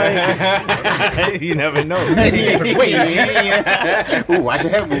Yeah, can like You never know. Ooh, watch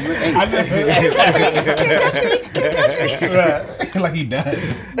your head movement. Right. Like he died.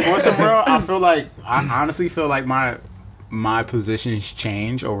 On some real, I honestly feel like my positions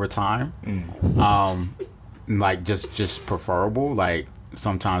change over time. Like just preferable. Like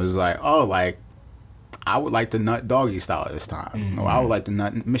sometimes it's like, oh, like I would like the nut doggy style this time, or I would like the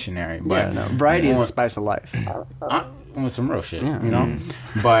nut missionary. But variety is the spice of life. on some real shit, Yeah. you know.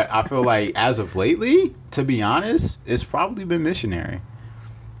 But I feel like as of lately, to be honest, it's probably been missionary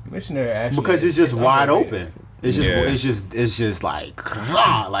Missionary actually because it's just wide underrated. open. It's just Yeah. it's just like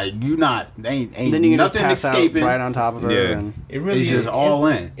you not ain't Then you can just nothing pass escaping. out right on top of her. Yeah. And It really It's just is. all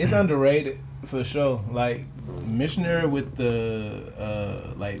in. It's underrated for sure. Like missionary with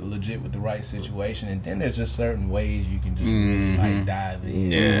the like legit with the right situation, and then there's just certain ways you can just really, like dive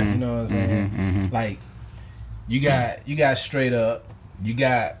in. Yeah. You know what I'm saying? Like you got straight up. You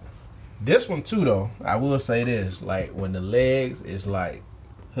got this one too though. I will say this: like when the legs is like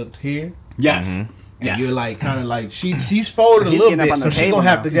hooked here. Yes. And Yes. you're like kind of like she's folded He's a little getting up bit, on so the she table gonna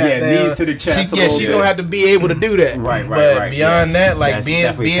have now. to Yeah, goddamn- knees to the chest She, a yeah, little she's bit. gonna have to be able to do that. Right, But beyond that, like That's being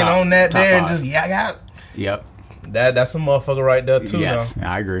definitely top- on that top there and five. just yeah, Yep. that's a motherfucker right there too. Yes, Though.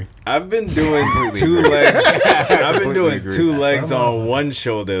 I agree. I've been doing two legs. I've been doing agree. two legs on one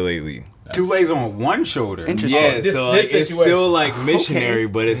shoulder lately. 2 legs on one shoulder. Interesting. Yeah, this- so this like it's situation. still like missionary,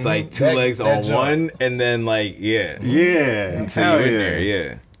 but it's like two That- legs that on jump. one, and then like yeah, Yeah. so Hell you in yeah. there,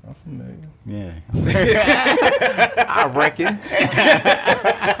 yeah. I'm familiar. Yeah. I reckon.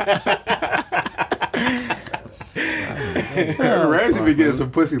 Ramsey been getting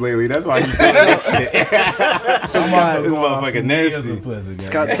some pussy lately. That's why he's saying that shit. so Scott, This motherfucker nasty.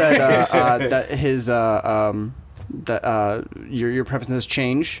 Scott said that his your preferences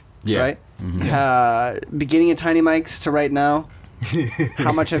change. Yeah. Right. Beginning of Tiny Mike's to right now.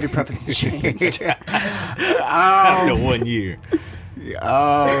 How much have your preferences changed? After 1 year.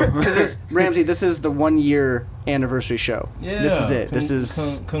 Ramsey, this is the 1 year anniversary show. Yeah, This is it. This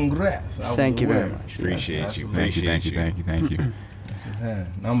is. congrats. I was Thank you very aware. much. Appreciate you. Thank you, thank you, thank you, thank you.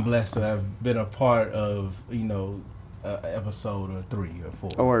 Man, I'm blessed to have been a part of episode or 3 or 4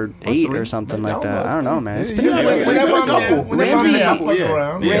 Or 8 or something like that. I don't know, man. It's been Yeah, like, Whenever I'm couple. there, whenever I'm there, I fuck Yeah.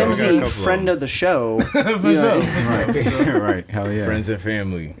 around. Yeah, we got a Ramsey, couple friend of the show. For sure. Right, hell yeah. Friends and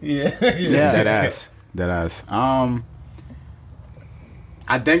family. Yeah. Yeah. That ass.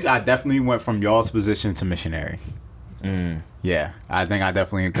 I think I definitely went from y'all's position to missionary. Yeah, I think I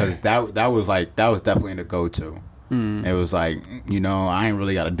definitely, because that was definitely the go-to. It was like, I ain't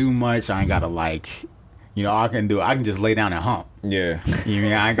really got to do much. I ain't got to I can just lay down and hump. Yeah.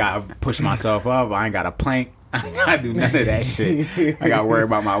 I ain't got to push myself up. I ain't got to plank. I ain't got to do none of that shit. I got to worry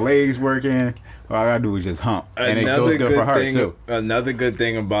about my legs working. All I got to do is just hump. And it feels good for her, thing, too. Another good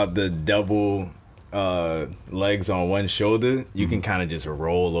thing about the double legs on one shoulder, you can kind of just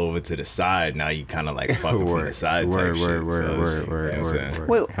roll over to the side. Now you kind of like fucking from the side type shit. Word.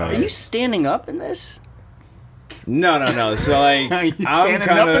 Wait, are you standing up in this? No. So like, You I'm standing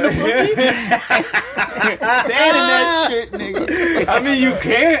kind up in the of standing that shit, nigga. I mean, you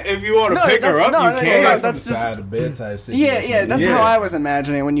can if you want to pick her up. You can. no, From that's the just side of the bed type situation. yeah. That's Yeah. how I was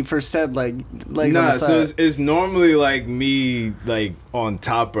imagining when you first said like legs on Nah, the side. so it's normally like me like on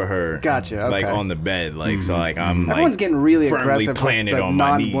top of her. Gotcha, Like okay. on the bed, like so like I'm like Everyone's getting really firmly aggressive with planted the on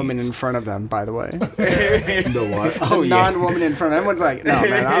my non-woman knees. in front of them. By the way, The what? the non-woman in front. Everyone's like, no,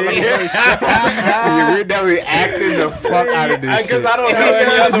 man, I'm really strong. You're definitely acting the fuck out of this shit. Because I don't know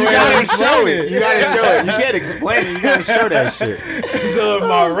any other You way gotta to show explain it. You gotta show it. You can't explain it. You gotta show that shit. So if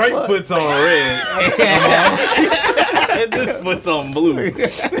my right foot's on red, and this foot's on blue.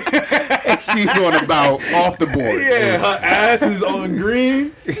 She's on about off the board. Yeah, her ass is on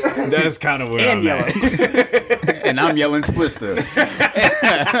green. That's kind of where And I'm yellow. at. And I'm yelling Twister. Twister,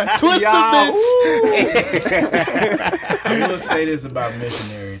 Y'all, bitch. I will say this about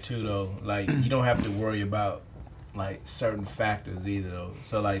missionary too, though. Like, you don't have to worry about like certain factors either, though.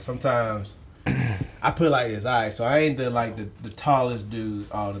 So like sometimes I put like this. All right, so I ain't the tallest dude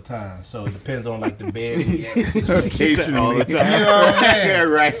all the time. So it depends on like the bed we at, the situation. Occasionally. All the time. You know what I'm saying? Yeah,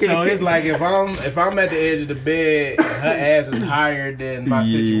 right. So it's like if I'm at the edge of the bed, her ass is higher than my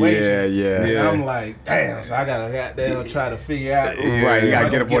situation. Yeah. And I'm like, damn. So I gotta goddamn try to figure out. Right, you gotta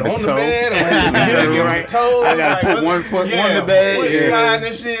get up on the toe. bed. Or get on the toes. I gotta put what- one foot on the bed. Foot Yeah. slide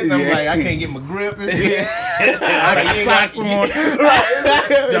and shit. And I'm Yeah. like, I can't get my grip and shit. I got socks on.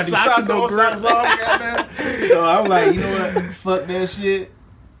 Y'all need Socks socks no on, grip. socks off, goddamn. So I'm like, you know what? Fuck that shit.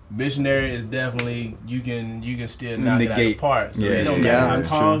 Missionary is definitely you can still knock it out of the Negate. park. So Yeah, it don't yeah, matter how that's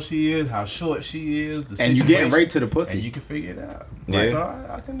tall true. she is, how short she is, the And you getting situation, right to the and pussy. you can figure it out. Yeah. So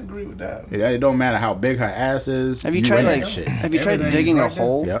I can agree with that. It don't matter how big her ass is. have you tried in like that shit. have you tried Everything's digging a right there.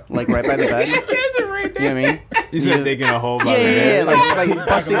 hole Yep. like right by the bed? You know what I mean? You said digging a hole by Yeah, the yeah, bed. like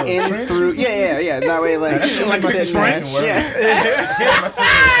busting a little in trench through. Yeah. That way, like, That's she like like my sitting there. situation work.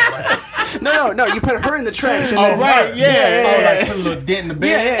 Yeah. No. You put her in the trench. And then, right, yeah. Like put a little dent in the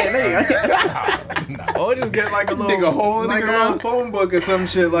Yeah, bed. there you go. Or just get like a little Dig a hole in the like a ground. little phone book or some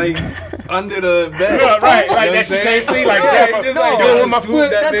shit like under the bed. Right, You know that what she I'm can't saying? see. Like, Yeah, grab just my- like, do it with my swoop foot.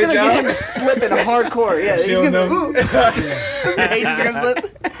 that That's gonna bitch get out. him slipping hardcore. Yeah, he's She'll gonna. know. Ooh. Pages are gonna slip.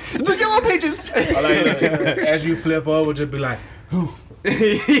 The yellow pages. As you flip over, just be like,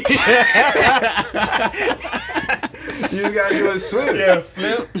 You gotta do a swim.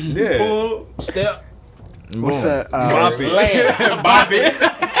 flip, Yeah. pull, step, What's that? Bop it. land, bop it.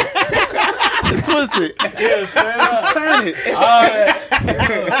 Twist it. Yeah, straight up. Turn it.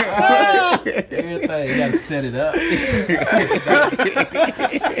 Everything, you gotta set it up.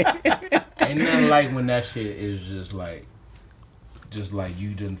 Ain't nothing like when that shit is just like you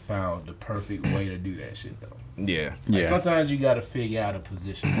done found the perfect way to do that shit though. Yeah. Like Yeah. sometimes you gotta figure out a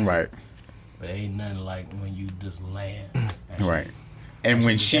position. Right. But ain't nothing like when you just land. That shit- Right. And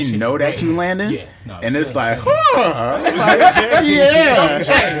when that she shit know that great. you landing, Yeah. No, and she it's like, understand. huh,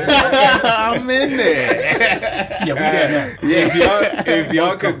 yeah, I'm in there. Yeah, we there now. If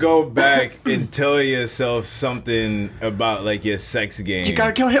y'all could go back and tell yourself something about like your sex game, You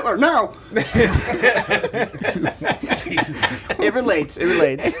gotta kill Hitler now. It relates.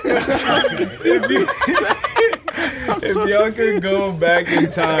 if y'all could go back in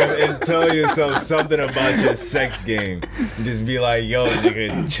time and tell yourself something about your sex game, just be like, yo,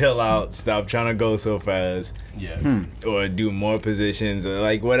 nigga, chill out, stop trying to go so fast, Yeah. or do more positions, or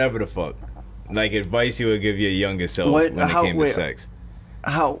like whatever the fuck. Like advice you would give your younger self What- when it how- came wait. to sex.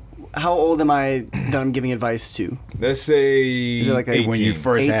 How old am I that I'm giving advice to? Let's say Is it like a- 18. When you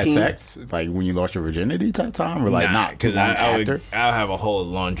first had 18? sex, like when you lost your virginity type time, or like Nah, not too long after. I'll have a whole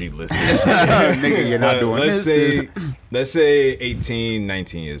laundry list. Nigga, you're not doing let's this. say, let's say 18,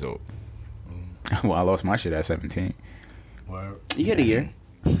 19 years old. Well, I lost my shit at 17. Word. You get a year.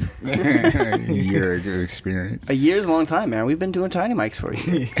 Year of experience. A year's a long time, man. We've been doing tiny mics for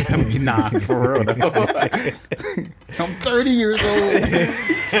you. Nah, for real though. I'm 30 years old.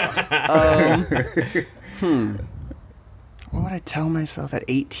 What would I tell myself at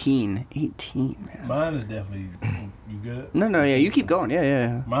 18? 18, man. Mine is definitely you good. No, yeah. You keep going.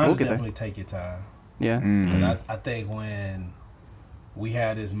 Yeah. Mine We'll is get there. definitely take your time. Yeah. 'Cause I think when we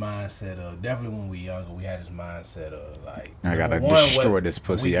had this mindset of definitely when we younger, we had this mindset of like I gotta number one, destroy what- this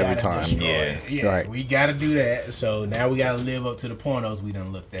pussy we every gotta time. destroy it. Yeah, Right. we gotta do that. So now we gotta live up to the pornos we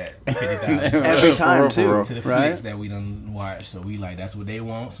done looked at 50,000 Every For time, real, too. for real. to the Right? flicks that we done watched. So we like that's what they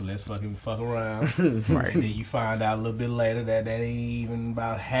want. So let's fucking fuck around. Right. And then you find out a little bit later that ain't even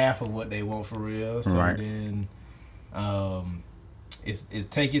about half of what they want for real. So Right. then, it's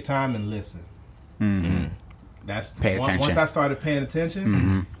take your time and listen. Mm-hmm. That's Pay attention. Once I started paying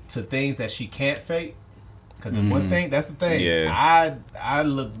attention to things that she can't fake, Because one thing, that's the thing. Yeah. I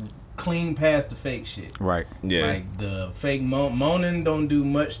look clean past the fake shit. Right. Yeah. Like the fake moaning don't do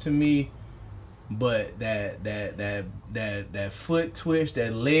much to me, but that foot twitch,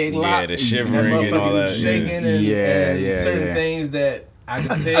 that leg lock, the shivering that and all that. shaking, and certain things that I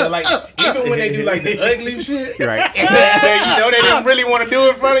can tell. Like even when they do like the ugly shit, Right. you know they didn't really want to do it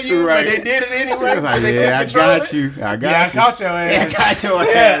in front of you, Right. but they did it anyway. Like, They yeah, I couldn't control got it. you. I got Yeah, I you. caught your ass. I got your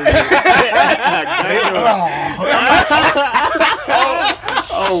ass.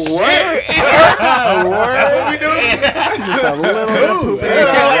 Oh, word. What we doing? Just a little bit of poop.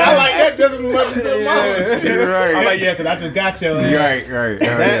 I like that just as much as the mama. You're right. I'm like, yeah, because I just got your ass. Right.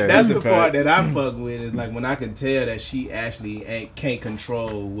 That's the a part fact. that I fuck with is like when I can tell that she actually can't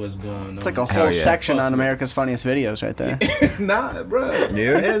control what's going on. It's like a Hell whole yeah. section Fuck on with it. America's Funniest Videos right there. Nah, bro.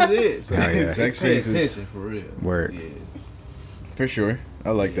 Yeah. That's it. So Hell yeah. just Sex pay faces. attention for real. Word. Yeah. For sure. I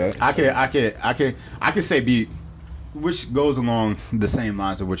like that. I could say be, which goes along the same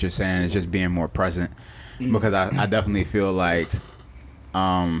lines of what you're saying, is just being more present, because I definitely feel like,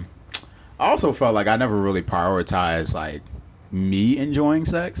 I also felt like I never really prioritized like me enjoying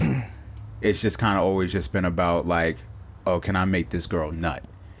sex. It's just kind of always just been about like, oh, can I make this girl nut?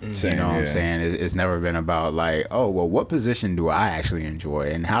 Same, You know what I'm yeah. saying? It's never been about like, oh, well, what position do I actually enjoy,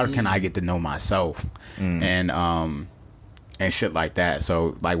 and how can I get to know myself, and shit like that.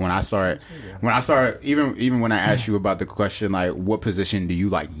 So like when I start, even when I asked you about the question like, what position do you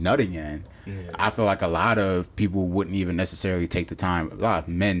like nutting in? I feel like a lot of people wouldn't even necessarily take the time. A lot of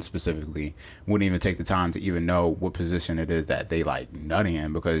men specifically wouldn't even take the time to even know what position it is that they like nutting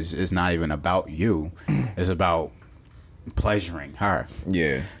in, because it's not even about you. It's about pleasuring her.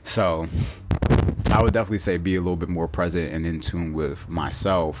 Yeah. So I would definitely say be a little bit more present and in tune with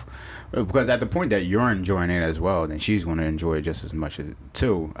myself, because at the point that you're enjoying it as well, then she's going to enjoy it just as much as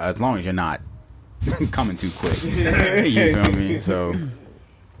too, as long as you're not coming too quick. You feel me? So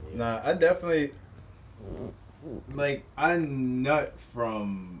Nah, I definitely like I nut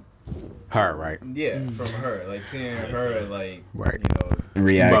from her, right? from her, like seeing her like Right.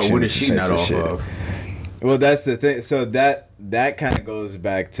 reactions. But what does she types nut of off shit. of? Well, that's the thing. So that kind of goes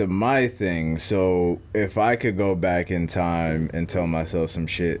back to my thing. So if I could go back in time and tell myself some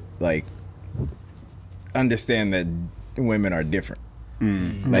shit, like understand that women are different.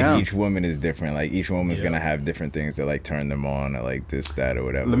 Like Yeah. each woman is different. Like each woman's gonna have different things that like turn them on, or like this, that, or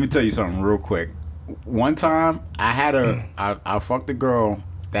whatever. Let me tell you something real quick. One time I fucked a girl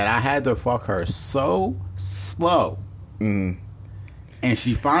that I had to fuck her so slow, and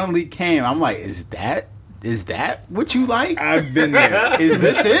she finally came. I'm like, is that what you like? I've been there. Is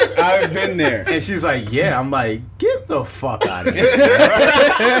this it? I've been there. And she's like, yeah. I'm like, get the fuck out of here.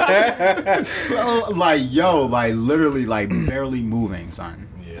 So like, yo, like literally like barely moving, son.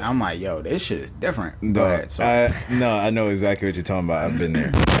 Yeah. I'm like, yo, this shit is different. Go ahead. So I know exactly what you're talking about. I've been there.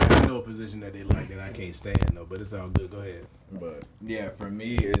 I know a position that they like that I can't stand though, but it's all good. Go ahead. But yeah, for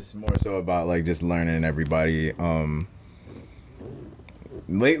me, it's more so about like just learning everybody.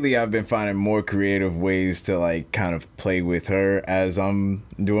 Lately, I've been finding more creative ways to like kind of play with her as I'm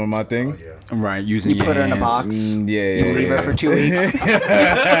doing my thing. right, using You your put her in a hands. box. Yeah, You leave her for 2 weeks. Put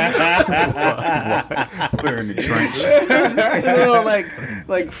her in the trench. It's a little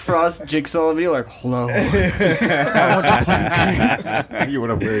like Frost Jigsaw video, like, hello. I want to play. You would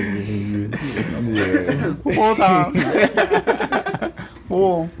have Yeah, full time.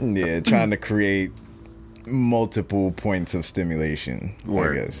 Full. yeah, trying to create multiple points of stimulation.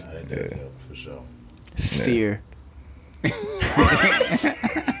 Word. I guess. Yeah. For sure. Fear.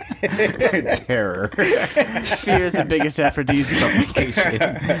 Terror. Fear is the biggest aphrodisiac. Shit,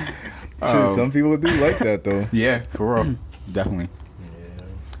 some people do like that though. Yeah, for real. Definitely.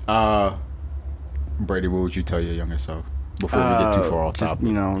 Brady, what would you tell your younger self before we get too far off Just, topic?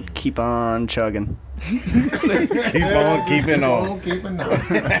 you know, keep on chugging. Keep on keeping on. Keeping on.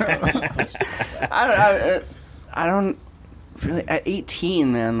 I don't really, at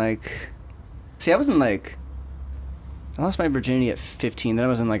 18, man, like, see, I wasn't like, I lost my virginity at 15, then I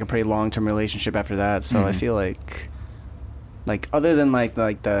was in like a pretty long-term relationship after that, so I feel like other than like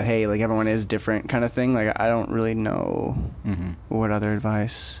the hey, like everyone is different kind of thing, like I don't really know what other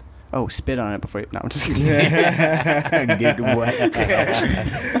advice. Oh, spit on it before you, no, I'm just kidding. Get wet.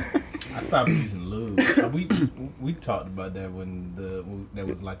 I stopped using lube. We talked about that when there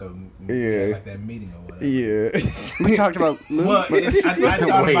was like a like that meeting or whatever. Yeah. We talked about Well, I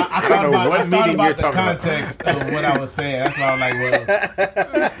thought Wait, about, I don't know what meeting you're the talking about. context of what I was saying. That's why I was like,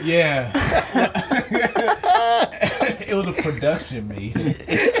 well, yeah. it was a production meeting.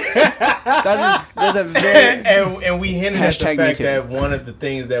 That's a very and we hinted at the Hashtag fact me too. that one of the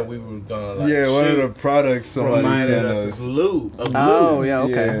things that we were gonna like Yeah, one of shoot the products somebody reminded sent us us. is lube. Of Oh lube. yeah,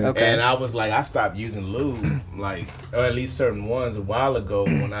 okay, Yeah. okay. And I was like, I stopped using lube, like, or at least certain ones a while ago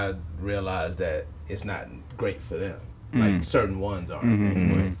when I realized that it's not great for them. Like certain ones are.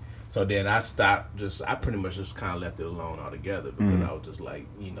 Anyway. So then I stopped. I pretty much just kind of left it alone altogether because I was just like,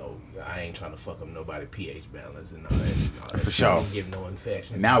 I ain't trying to fuck up nobody pH balance and all that. For sure. Don't give no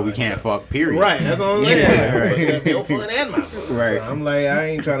infection. Now we can't fuck. Period. Right, that's what I'm saying. Right. Your foot and my foot. Right. So I'm like, I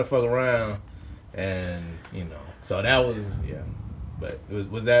ain't trying to fuck around, and so that was But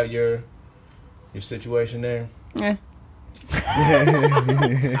was that your situation there? Yeah. I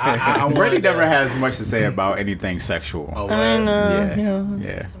Brady wanted never that. has much to say about anything sexual. Oh, I don't man. know.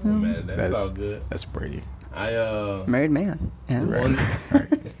 Yeah. Yeah. Man, that's That's- all good. That's Brady. Married man. Yeah. One, I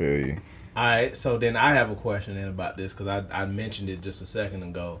feel you. all right, so then I have a question then about this because I mentioned it just a second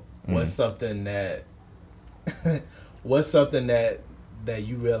ago. What's something that that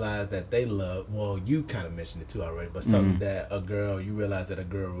you realize that they love? Well, you kind of mentioned it too already, but something that you realize that a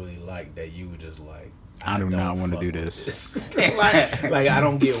girl really liked that you were just like, I do not want to fuck do with this. like I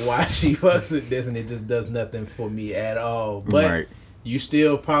don't get why she fucks with this and it just does nothing for me at all. But Right. you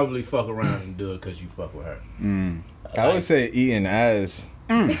still probably fuck around and do it because you fuck with her. I would say eating ass.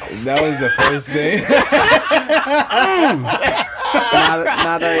 That was the first thing.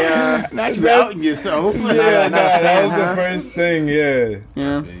 Not a Not you outing yourself. Yeah, not a fan, that was huh? the first thing. Yeah,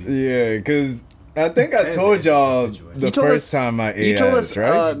 yeah, because I think I That's told an y'all interesting situation. the You told first us- time I ate You told ass, us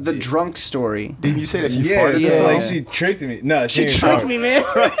right? the drunk story. Didn't you say that she Yeah, farted? so Yeah. like she tricked me. No, She didn't tricked fart. me, man.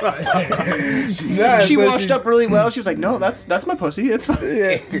 Nah, She so washed up really well. She was like, "No, that's my pussy. It's fine."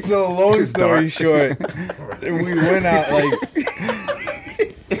 Yeah. So long story short, we went out like,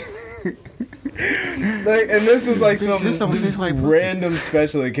 and this was like some This don't taste like pussy. random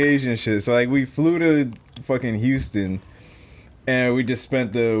special occasion shit. So like we flew to fucking Houston, and we just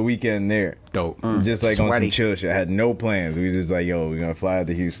spent the weekend there. Dope. Just like on Sweaty. some chill shit. I had no plans. We just like, we're gonna fly out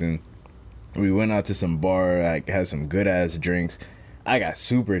to Houston. We went out to some bar, like had some good ass drinks. I got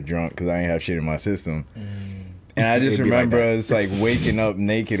super drunk because I didn't have shit in my system. And I just It'd be like remember that. us like waking up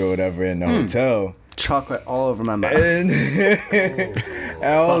naked or whatever in the hotel. Chocolate all over my mouth. And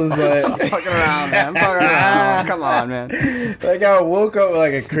I was like, Fucking around, man. I'm fucking around. Come on, man. like I woke up with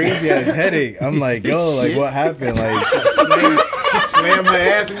like a crazy ass headache. I'm like, yo, like what happened? Like, Just slam my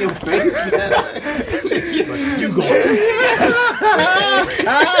ass in your face. You go.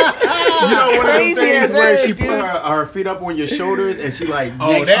 You know, one of them Crazy things as where that, she dude. put her feet up on your shoulders and she like Oh,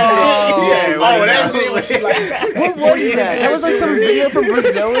 yanks that you. shit. Yeah, Oh, like that shit when she like. What was that? That was like some video from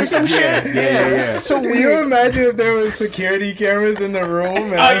Brazil or some shit. yeah. So can you weird. imagine if there was security cameras in the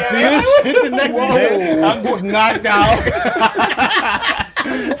room and I see this shit the next day? I'm just knocked out.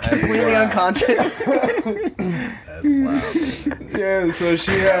 Completely unconscious. Yeah, so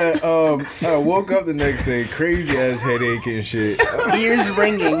she had I woke up the next day, crazy ass headache and shit. Ears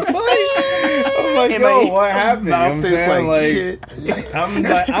ringing. I'm like, Hey, yo, man. what happened? You know what I'm Mouth tastes saying? like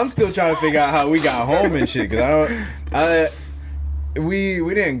shit. I'm still trying to figure out how we got home and shit because we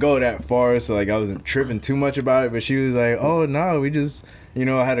didn't go that far, so like I wasn't tripping too much about it. But she was like, oh no, we just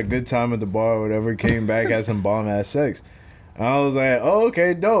had a good time at the bar or whatever. Came back, had some bomb ass sex. And I was like, oh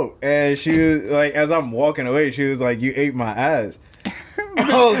okay, dope. And she was like, as I'm walking away, she was like, you ate my ass.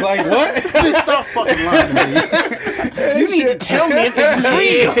 I was like, what? Stop fucking lying to me. You need to tell me if this is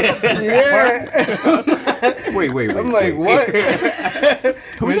real. Yeah. Wait. I'm like, what?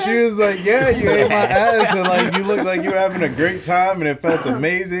 When she was like, yeah, you ate my ass, and like you looked like you were having a great time, and it felt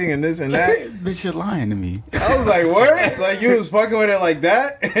amazing, and this and that. Bitch, you're lying to me. I was like, what? Like you was fucking with it like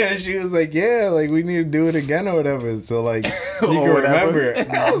that? And she was like, yeah, like we need to do it again or whatever. So like you can whatever. remember it.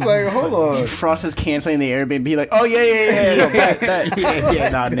 I was like, hold on. Frost is canceling the Airbnb. Like, oh yeah. No, bet. Yeah,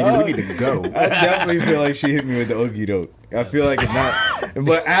 nah, nigga, we need to go. I definitely feel like she hit me with the okie doke. I feel like it's not.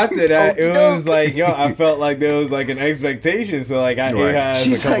 But after that, it was like, yo, I felt like there was like an expectation. So like I ate her Right. ass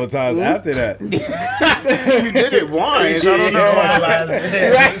She's a couple like, times "Ooh." after that. You did it once. I don't know.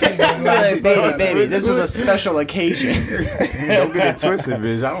 Like, baby, this was a special occasion. Don't get it twisted,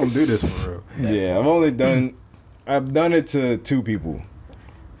 bitch. I don't do this for real. Yeah, I've done it to two people.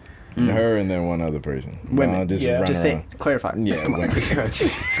 Her and then one other person. Women. I'll just Yeah. run Just around. say, clarify. Yeah, women.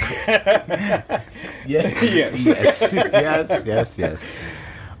 Jesus Christ. Yes. Yes.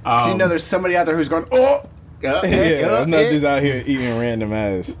 So you know there's somebody out there who's going, oh! Yeah, I'm not just out here eating random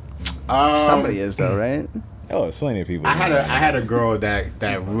ass. Somebody is though, right? Oh, there's plenty of people. I had a girl that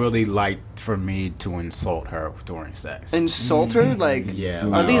really liked for me to insult her during sex. Insult her? Like, Yeah, are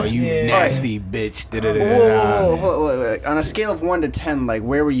like, these you Yeah. nasty bitch. Whoa, da-da-da-da-da. whoa. On a scale of 1 to 10, like,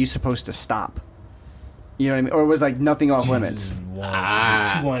 where were you supposed to stop? You know what I mean? Or was like nothing off limits? She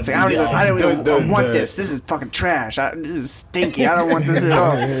wanted It's like, I don't even want this. This is fucking trash. This is stinky. I don't want this at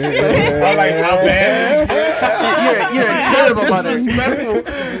all. I like how bad. You're a terrible mother.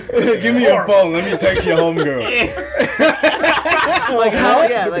 Give me your phone. Let me text your homegirl. Like how?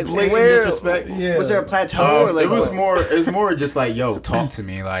 Yeah, like Blatant where? disrespect. Yeah. Was there a plateau? Or like It was what? more. It's more just like, yo, talk to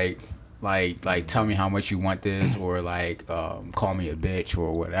me, like tell me how much you want this, or like call me a bitch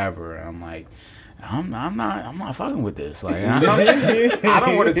or whatever. And I'm like, I'm not fucking with this. Like I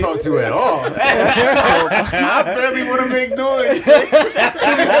don't want to talk to her at all. I barely want to make noise.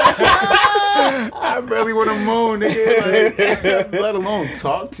 I barely want to moan, nigga. Like, let alone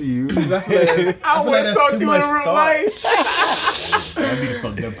talk to you. I want to talk to you in real life. That'd be the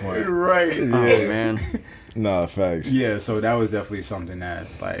fucked up part. Right. Oh man. Nah, facts. Yeah, so that was definitely something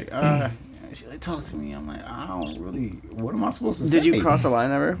that's like, she like talk to me. I'm like, I don't really. What am I supposed to say? Did you cross a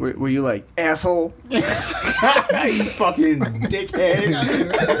line ever? Were you like asshole? You fucking dickhead.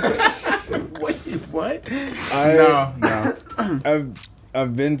 What? No.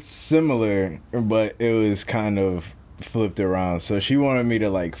 I've been similar, but it was kind of flipped around. So she wanted me to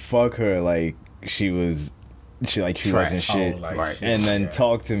like fuck her like she wasn't Trash. shit, Oh, like Right. shit. and then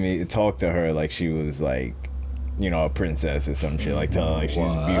talk to her like she was like, you know, a princess or some shit. Like tell her like she's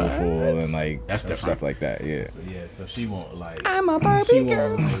beautiful and like That's stuff different. like that. Yeah. So, yeah, so she want like I'm a Barbie she girl.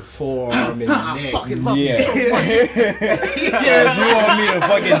 want like forearm and neck. Yeah. Yeah, if you want me to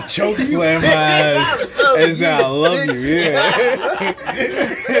fucking choke slam my ass and say I love you,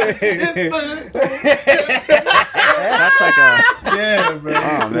 That's like a. yeah, bro.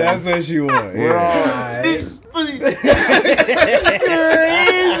 Oh, man. That's what she want. We're Yeah.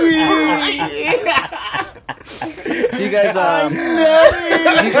 Do you guys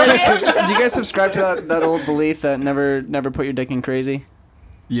do you guys subscribe to that old belief that never put your dick in crazy?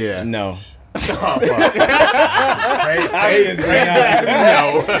 Yeah. No. Obviously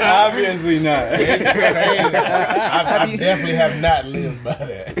Obviously not. I definitely have not lived by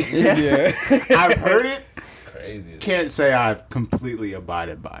that. Yeah. I've heard it. Crazy. Can't say I've completely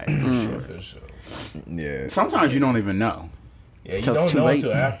abided by it. For sure. Yeah. Sometimes you don't even know. Yeah, you Till it's don't too know late.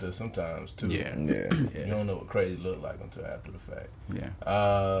 until after sometimes too. Yeah. Yeah. You don't know what crazy look like until after the fact. Yeah.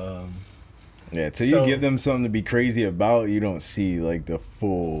 Yeah. Till So- you give them something to be crazy about, you don't see like the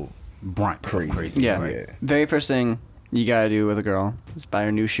full. Brunt Crazy. crazy. Yeah. Yeah. Very first thing you gotta do with a girl is buy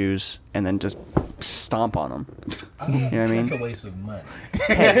her new shoes and then just stomp on them. You know what I mean? That's a waste of money.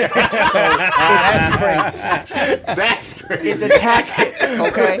 That's crazy. It's a tactic,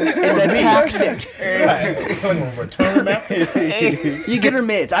 okay? It's a tactic. Return them after. You get her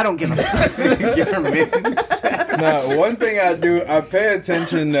mids. I don't give a fuck. Now, one thing I do, I pay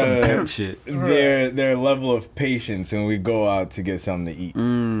attention to shit. their level of patience when we go out to get something to eat.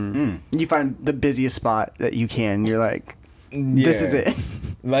 You find the busiest spot that you can. You're like, this is Yeah. it.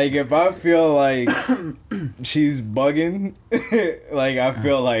 Like if I feel like she's bugging, like I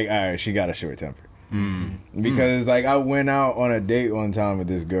feel like all right, she got a short temper. Because like I went out on a date one time with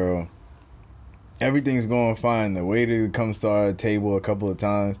this girl. Everything's going fine. The waiter comes to our table a couple of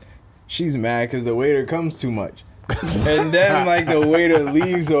times. She's mad because the waiter comes too much. And then like the waiter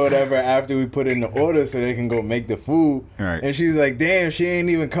leaves or whatever after we put in the order so they can go make the food. Right. And she's like, damn, she ain't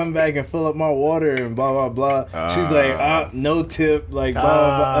even come back and fill up my water and blah blah blah. She's like, no tip, like blah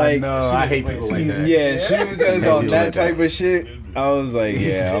blah blah. Like, no, I hate people like that. yeah, she was just Yeah, on people that like that. type of shit. I was like,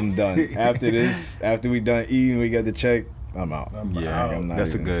 yeah, I'm done. After this, after we done eating, we got the check, I'm out. Yeah, I'm not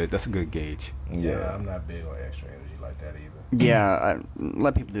that's even- a good gauge. Yeah. I'm not big on extra energy like that either. Yeah,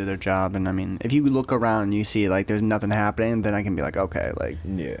 let people do their job. And I mean, if you look around and you see like there's nothing happening, then I can be like, okay, like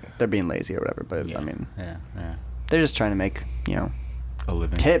Yeah. they're being lazy or whatever. But Yeah. I mean, Yeah. they're just trying to make, you know, A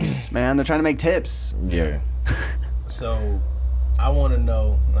living. tips, man. They're trying to make tips. Yeah. So I want to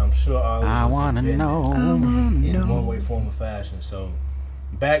know, and I'm sure all of us I have wanna been know. in one way, form, or fashion. So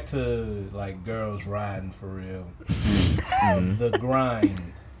back to like girls riding for real. The grind.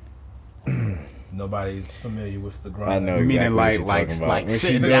 Nobody's familiar with the grind. I know Meaning exactly like- what like- you're talking like about. When she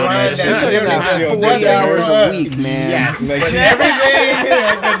sitting do down that and shit, shit. Talking everything about feel 40 good. hours a Yes. week, man. Yes. Like she-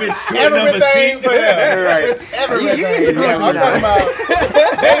 Everything for them. Right. Everything. You get too close to I'm me talking about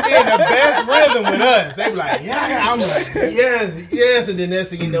they be in the best rhythm with us. They be like, yeah, I'm like, yes, yes, and then next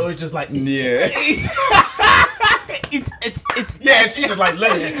thing you know, it's just like, Yeah. it's yeah. She's just like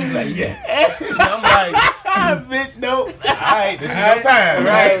looking at you like, yeah. And I'm like, Bitch, no. Alright, this is your time.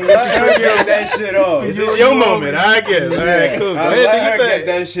 Right, let her get that shit off. This is your moment. I guess. Alright, cool. Go I ahead, let her do your get thing.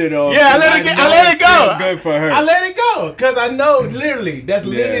 that shit off. Yeah, I let it go. Feels good for her. I let it go because I know literally that's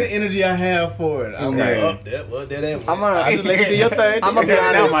literally Yeah. the energy I have for it. I'm like, Yeah. oh, that ain't. I'm gonna- I just let you do your thing. I'm gonna be Now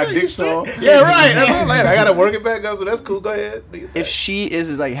honest. my dick's so. Yeah, right. That's what I'm like. I gotta work it back up, so that's cool. Go ahead. Do your thing. If she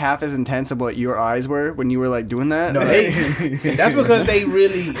is like half as intense as what your eyes were when you were like doing that, No, they, that's because they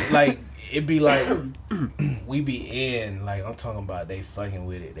really like it. Be like we be in like I'm talking about. They fucking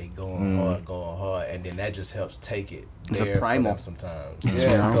with it. They going hard, and then that just helps take it. It's a there for primal. them sometimes.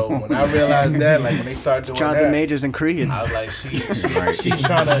 Yeah. So when I realized that, like when they start doing Jonathan that, Majors and Creed. I was like, she's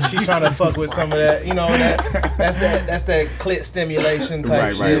trying to fuck with some of that. You know that's that clit stimulation type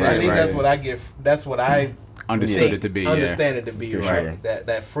Right, shit. right, At least right. that's what I get. That's what I Understood think- it to be. Understand it to be right. sure.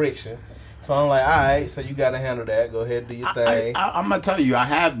 That friction. So I'm like, all right, so you gotta handle that. Go ahead, do your thing. I'm gonna tell you, I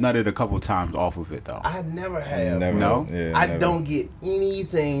have nutted a couple times off of it though. I never have. Never. No? Yeah, I never. don't get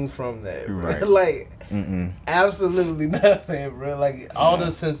anything from that, bro. Right. Like Mm-mm. absolutely nothing, bro. Like all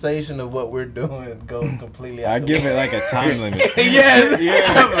the sensation of what we're doing goes completely out I the give way. it like a time limit. Yes.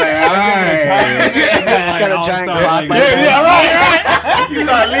 It's got a giant clock. by the Yeah, right. You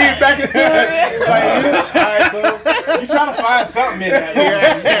start leaning back into it. Like, all right, cool. You trying to find something in that.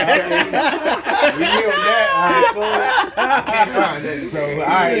 You hear that? All right, cool. I can't find it. So, all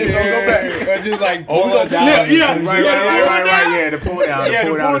right, let's go back. Or just like Oh, we pull gonna it down. flip, yeah. and Right, shit. right. Yeah, the pull down, Yeah, the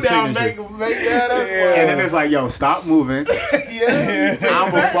pull down, signature. make that up. And then it's like, yo, stop moving. Yeah.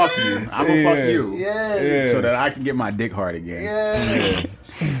 I'm gonna fuck you. I'm gonna fuck you. Yes. So that I can get my dick hard again. Yeah.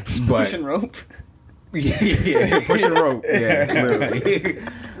 But pushing rope. yeah, pushing rope. Yeah, literally.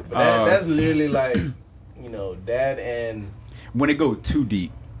 But that's literally like, you know, that and When it go too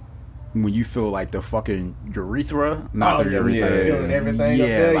deep, when you feel like the fucking urethra, not Oh, the yeah, urethra. feeling everything up Yeah,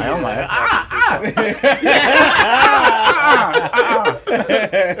 there, like I'm yeah. like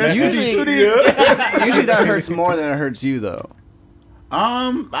Usually that hurts more than it hurts you though.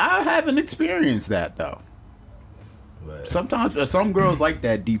 I haven't experienced that though. But Sometimes some girls like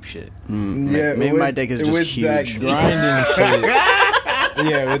that deep shit. Yeah, Maybe my with- dick is just with that huge. grinding shit.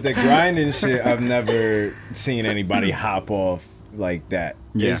 Yeah, with the grinding shit, I've never seen anybody hop off like that.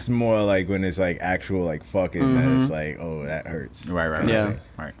 Yeah. It's more like when it's like actual like fucking that it's like, oh, that hurts. Right. Yeah.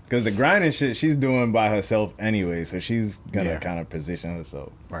 Right. Because the grinding shit she's doing by herself anyway, so she's gonna Yeah. kind of position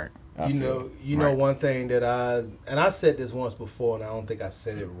herself. Right. I feel. you know Right. one thing that I said this once before and I don't think I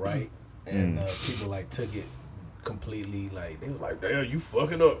said it right and people like took it completely like they was like, damn, you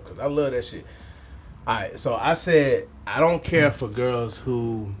fucking up, because I love that shit. Alright, so I said I don't care for girls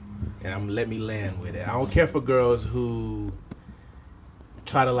who, and let me land with it, I don't care for girls who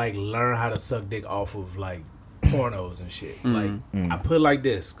try to like learn how to suck dick off of like pornos and shit. Like I put it like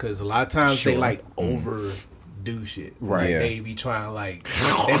this, because a lot of times they like overdo shit. Right. Like, Yeah. they be trying to like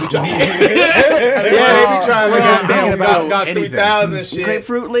they be trying they be trying to thinking got anything. 3,000 shit.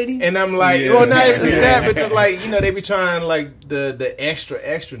 Grapefruit lady. And I'm like, Yeah. well, not even just that, but just like, you know, they be trying like the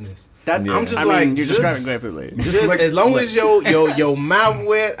extraness. That's Yeah. I'm just I like, mean, you're just- describing grapefruit lady. Just as long as your mouth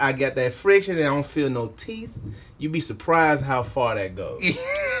wet, I got that friction and I don't feel no teeth. You'd be surprised how far that goes.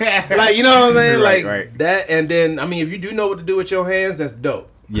 Like, you know what I'm saying? Right, Like right. that, and then I mean, if you do know what to do with your hands, that's dope.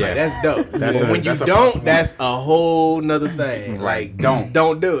 Yeah. Like, that's dope. That's But a- when you that's a don't, plus that's a whole nother thing. Right. Like, just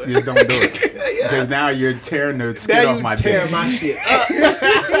don't do it. Just don't do it. Because now you're tearing the skin Now off you my tear dick. my shit up.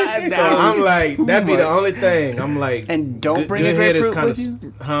 So I'm like, that'd be the only thing. I'm like, And don't good- bring a good head is grapefruit kinda with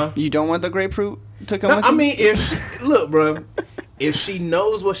you? huh? You don't want the grapefruit to come No, with I you? mean, if she, look, bro, if she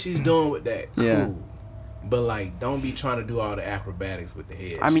knows what she's doing with that, cool. Yeah. But like, don't be trying to do all the acrobatics with the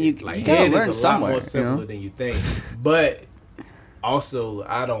head. I mean, shit. you like gotta head learn is a lot somewhere, more you simpler know? than you think. But also,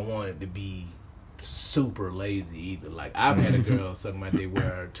 I don't want it to be super lazy either. Like I've had a girl suck my dick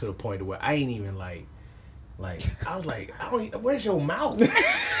where to the point where I ain't even like I was like, I don't, where's your mouth?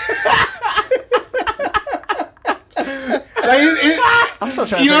 Like, I'm still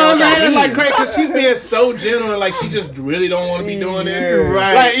trying to you figure know out what I'm what saying? that Like, means. crazy, because she's being so gentle and like she just really don't want to be doing this.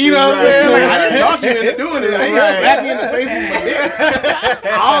 Right. Like, you know what I'm saying? Like, I didn't Right. talk you into doing it. I ain't Right. slap me in the face with my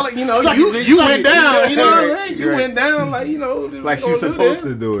dick. All, you know, Suck you it, you suck went it. down. You know what I'm Right. saying? You Right. went down like, you know, Like she's supposed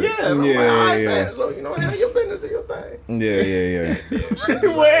to do it. Yeah. And I'm Yeah, like, all right, yeah. man. So, you know, handle your business, do your thing. Yeah.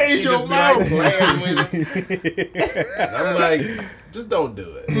 Where is She your just be like mouth? playing with it. And I'm like, just don't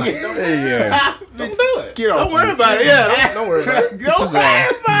do it. Like, don't do it. Get off Don't worry me. about it. Yeah, don't worry about it. This was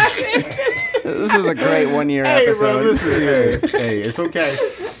this was a great 1 year Hey, episode. bro, listen. Hey, it's okay.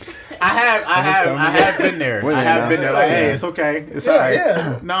 I have been there. We're I there have now. been there. Like, hey, it's okay. It's Yeah, alright.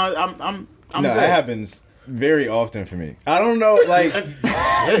 yeah. No, I'm No, good. that happens very often for me. I don't know, like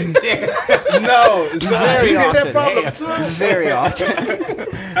No, so Very often. problem too. Very often.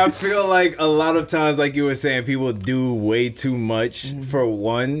 I feel like a lot of times, like you were saying, people do way too much for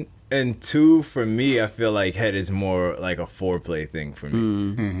one. And two, for me, I feel like head is more like a foreplay thing for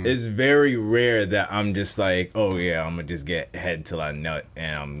me. It's very rare that I'm just like, oh yeah, I'm gonna just get head till I nut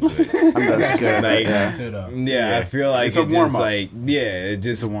and I'm good. That's good. Like, Too, though. yeah, I feel like It's a it just warm-up. like, yeah, it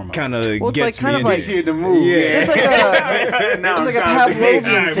just warm-up. kind of Well, it's gets like kind me of like- into Gets you in the mood. Yeah. It's like a, Now it's I'm like a trying to behave.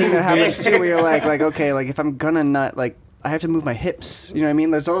 Pavlovian thing that happens too, where you're like, okay, like if I'm gonna nut, like I have to move my hips. You know what I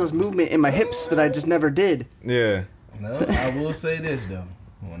mean? There's all this movement in my hips that I just never did. Yeah. No, I will say this though.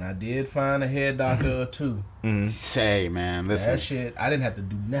 When I did find a head doctor or two, Say, man, listen. that shit, I didn't have to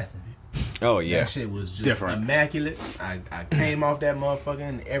do nothing. Oh yeah. That shit was just Different. immaculate. I came off that motherfucker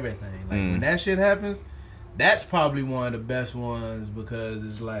and everything. Like when that shit happens, that's probably one of the best ones because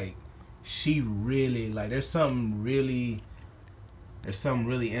it's like she really like there's something really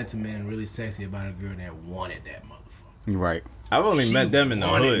intimate and really sexy about a girl that wanted that motherfucker. Right. I've only She met them in the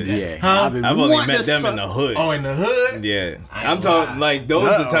wanted hood. that. Yeah. Huh? I've been I've only wanting met to them suck- in the hood. Oh, in the hood? Yeah, I I'm ain't talking lying. like those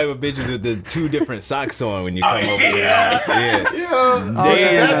are the No. type of bitches with the two different socks on when you come over there. Yeah, Oh, They- no, Is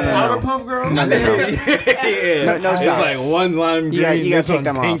that no, powder no. puff girl? yeah. No It's socks. like one lime green, You gotta this take one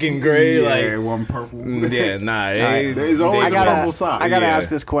them pink off. and gray. Yeah, Like, one purple. yeah, nah. right. There's always I a gotta, purple sock. I gotta Yeah. ask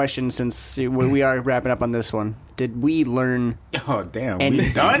this question since we are wrapping up on this one. Did we learn? Oh damn, And-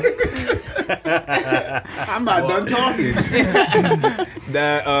 we done? I'm not done talking.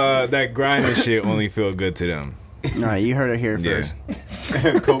 that grinding shit only feel good to them. All right, you heard it here Yeah. first.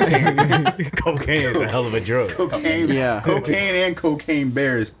 Cocaine, Cocaine is a hell of a drug. cocaine, Yeah. cocaine, and cocaine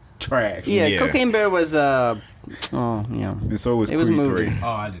bear is trash. Yeah, Yeah. Cocaine Bear was oh yeah. and so was It was a Creed movie. 3. Oh,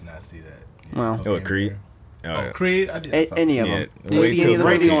 I did not see that. Well, Oh, Creed. Oh, Oh, Creed? I did. saw any of Yeah. them. Did you Wait see till any of the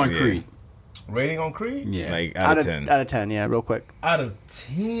Rating movies? on Yeah. Creed. Rating on Creed? Yeah, like out of 10. Out of 10, yeah, real quick. Out of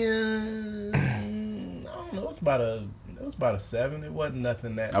 10, I don't know. It was about a 7. It wasn't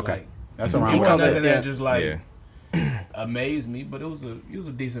nothing that okay, like. that's It around wasn't what I nothing said. yeah. that just like Yeah. amazed me, but it was a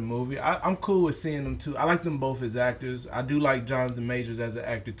decent movie. I'm cool with seeing them too. I like them both as actors. I do like Jonathan Majors as an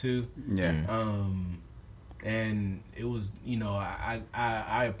actor too. Yeah, And it was, you know,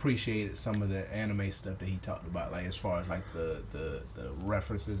 I appreciated some of the anime stuff that he talked about, like as far as like the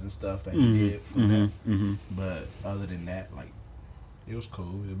references and stuff that he did from that. But other than that, like it was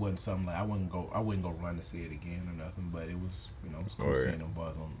cool. It wasn't something like I wouldn't go run to see it again or nothing. But it was, you know, it was cool Word. seeing them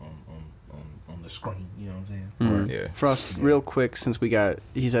boys on the screen. You know what I'm saying? Yeah. Frost, real quick, since he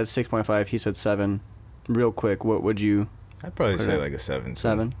said 6.5, he said 7. Real quick, what would you? I'd probably Put say it- like a 7. Too.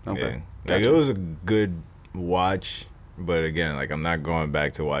 7? Okay. Yeah. Like Gotcha. it was a good watch, but again, like I'm not going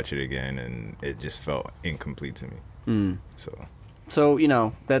back to watch it again, and it just felt incomplete to me. So, you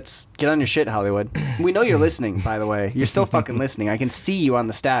know, that's get on your shit, Hollywood. We know you're listening, by the way. You're still fucking listening. I can see you on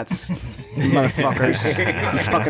the stats, motherfuckers. You fucking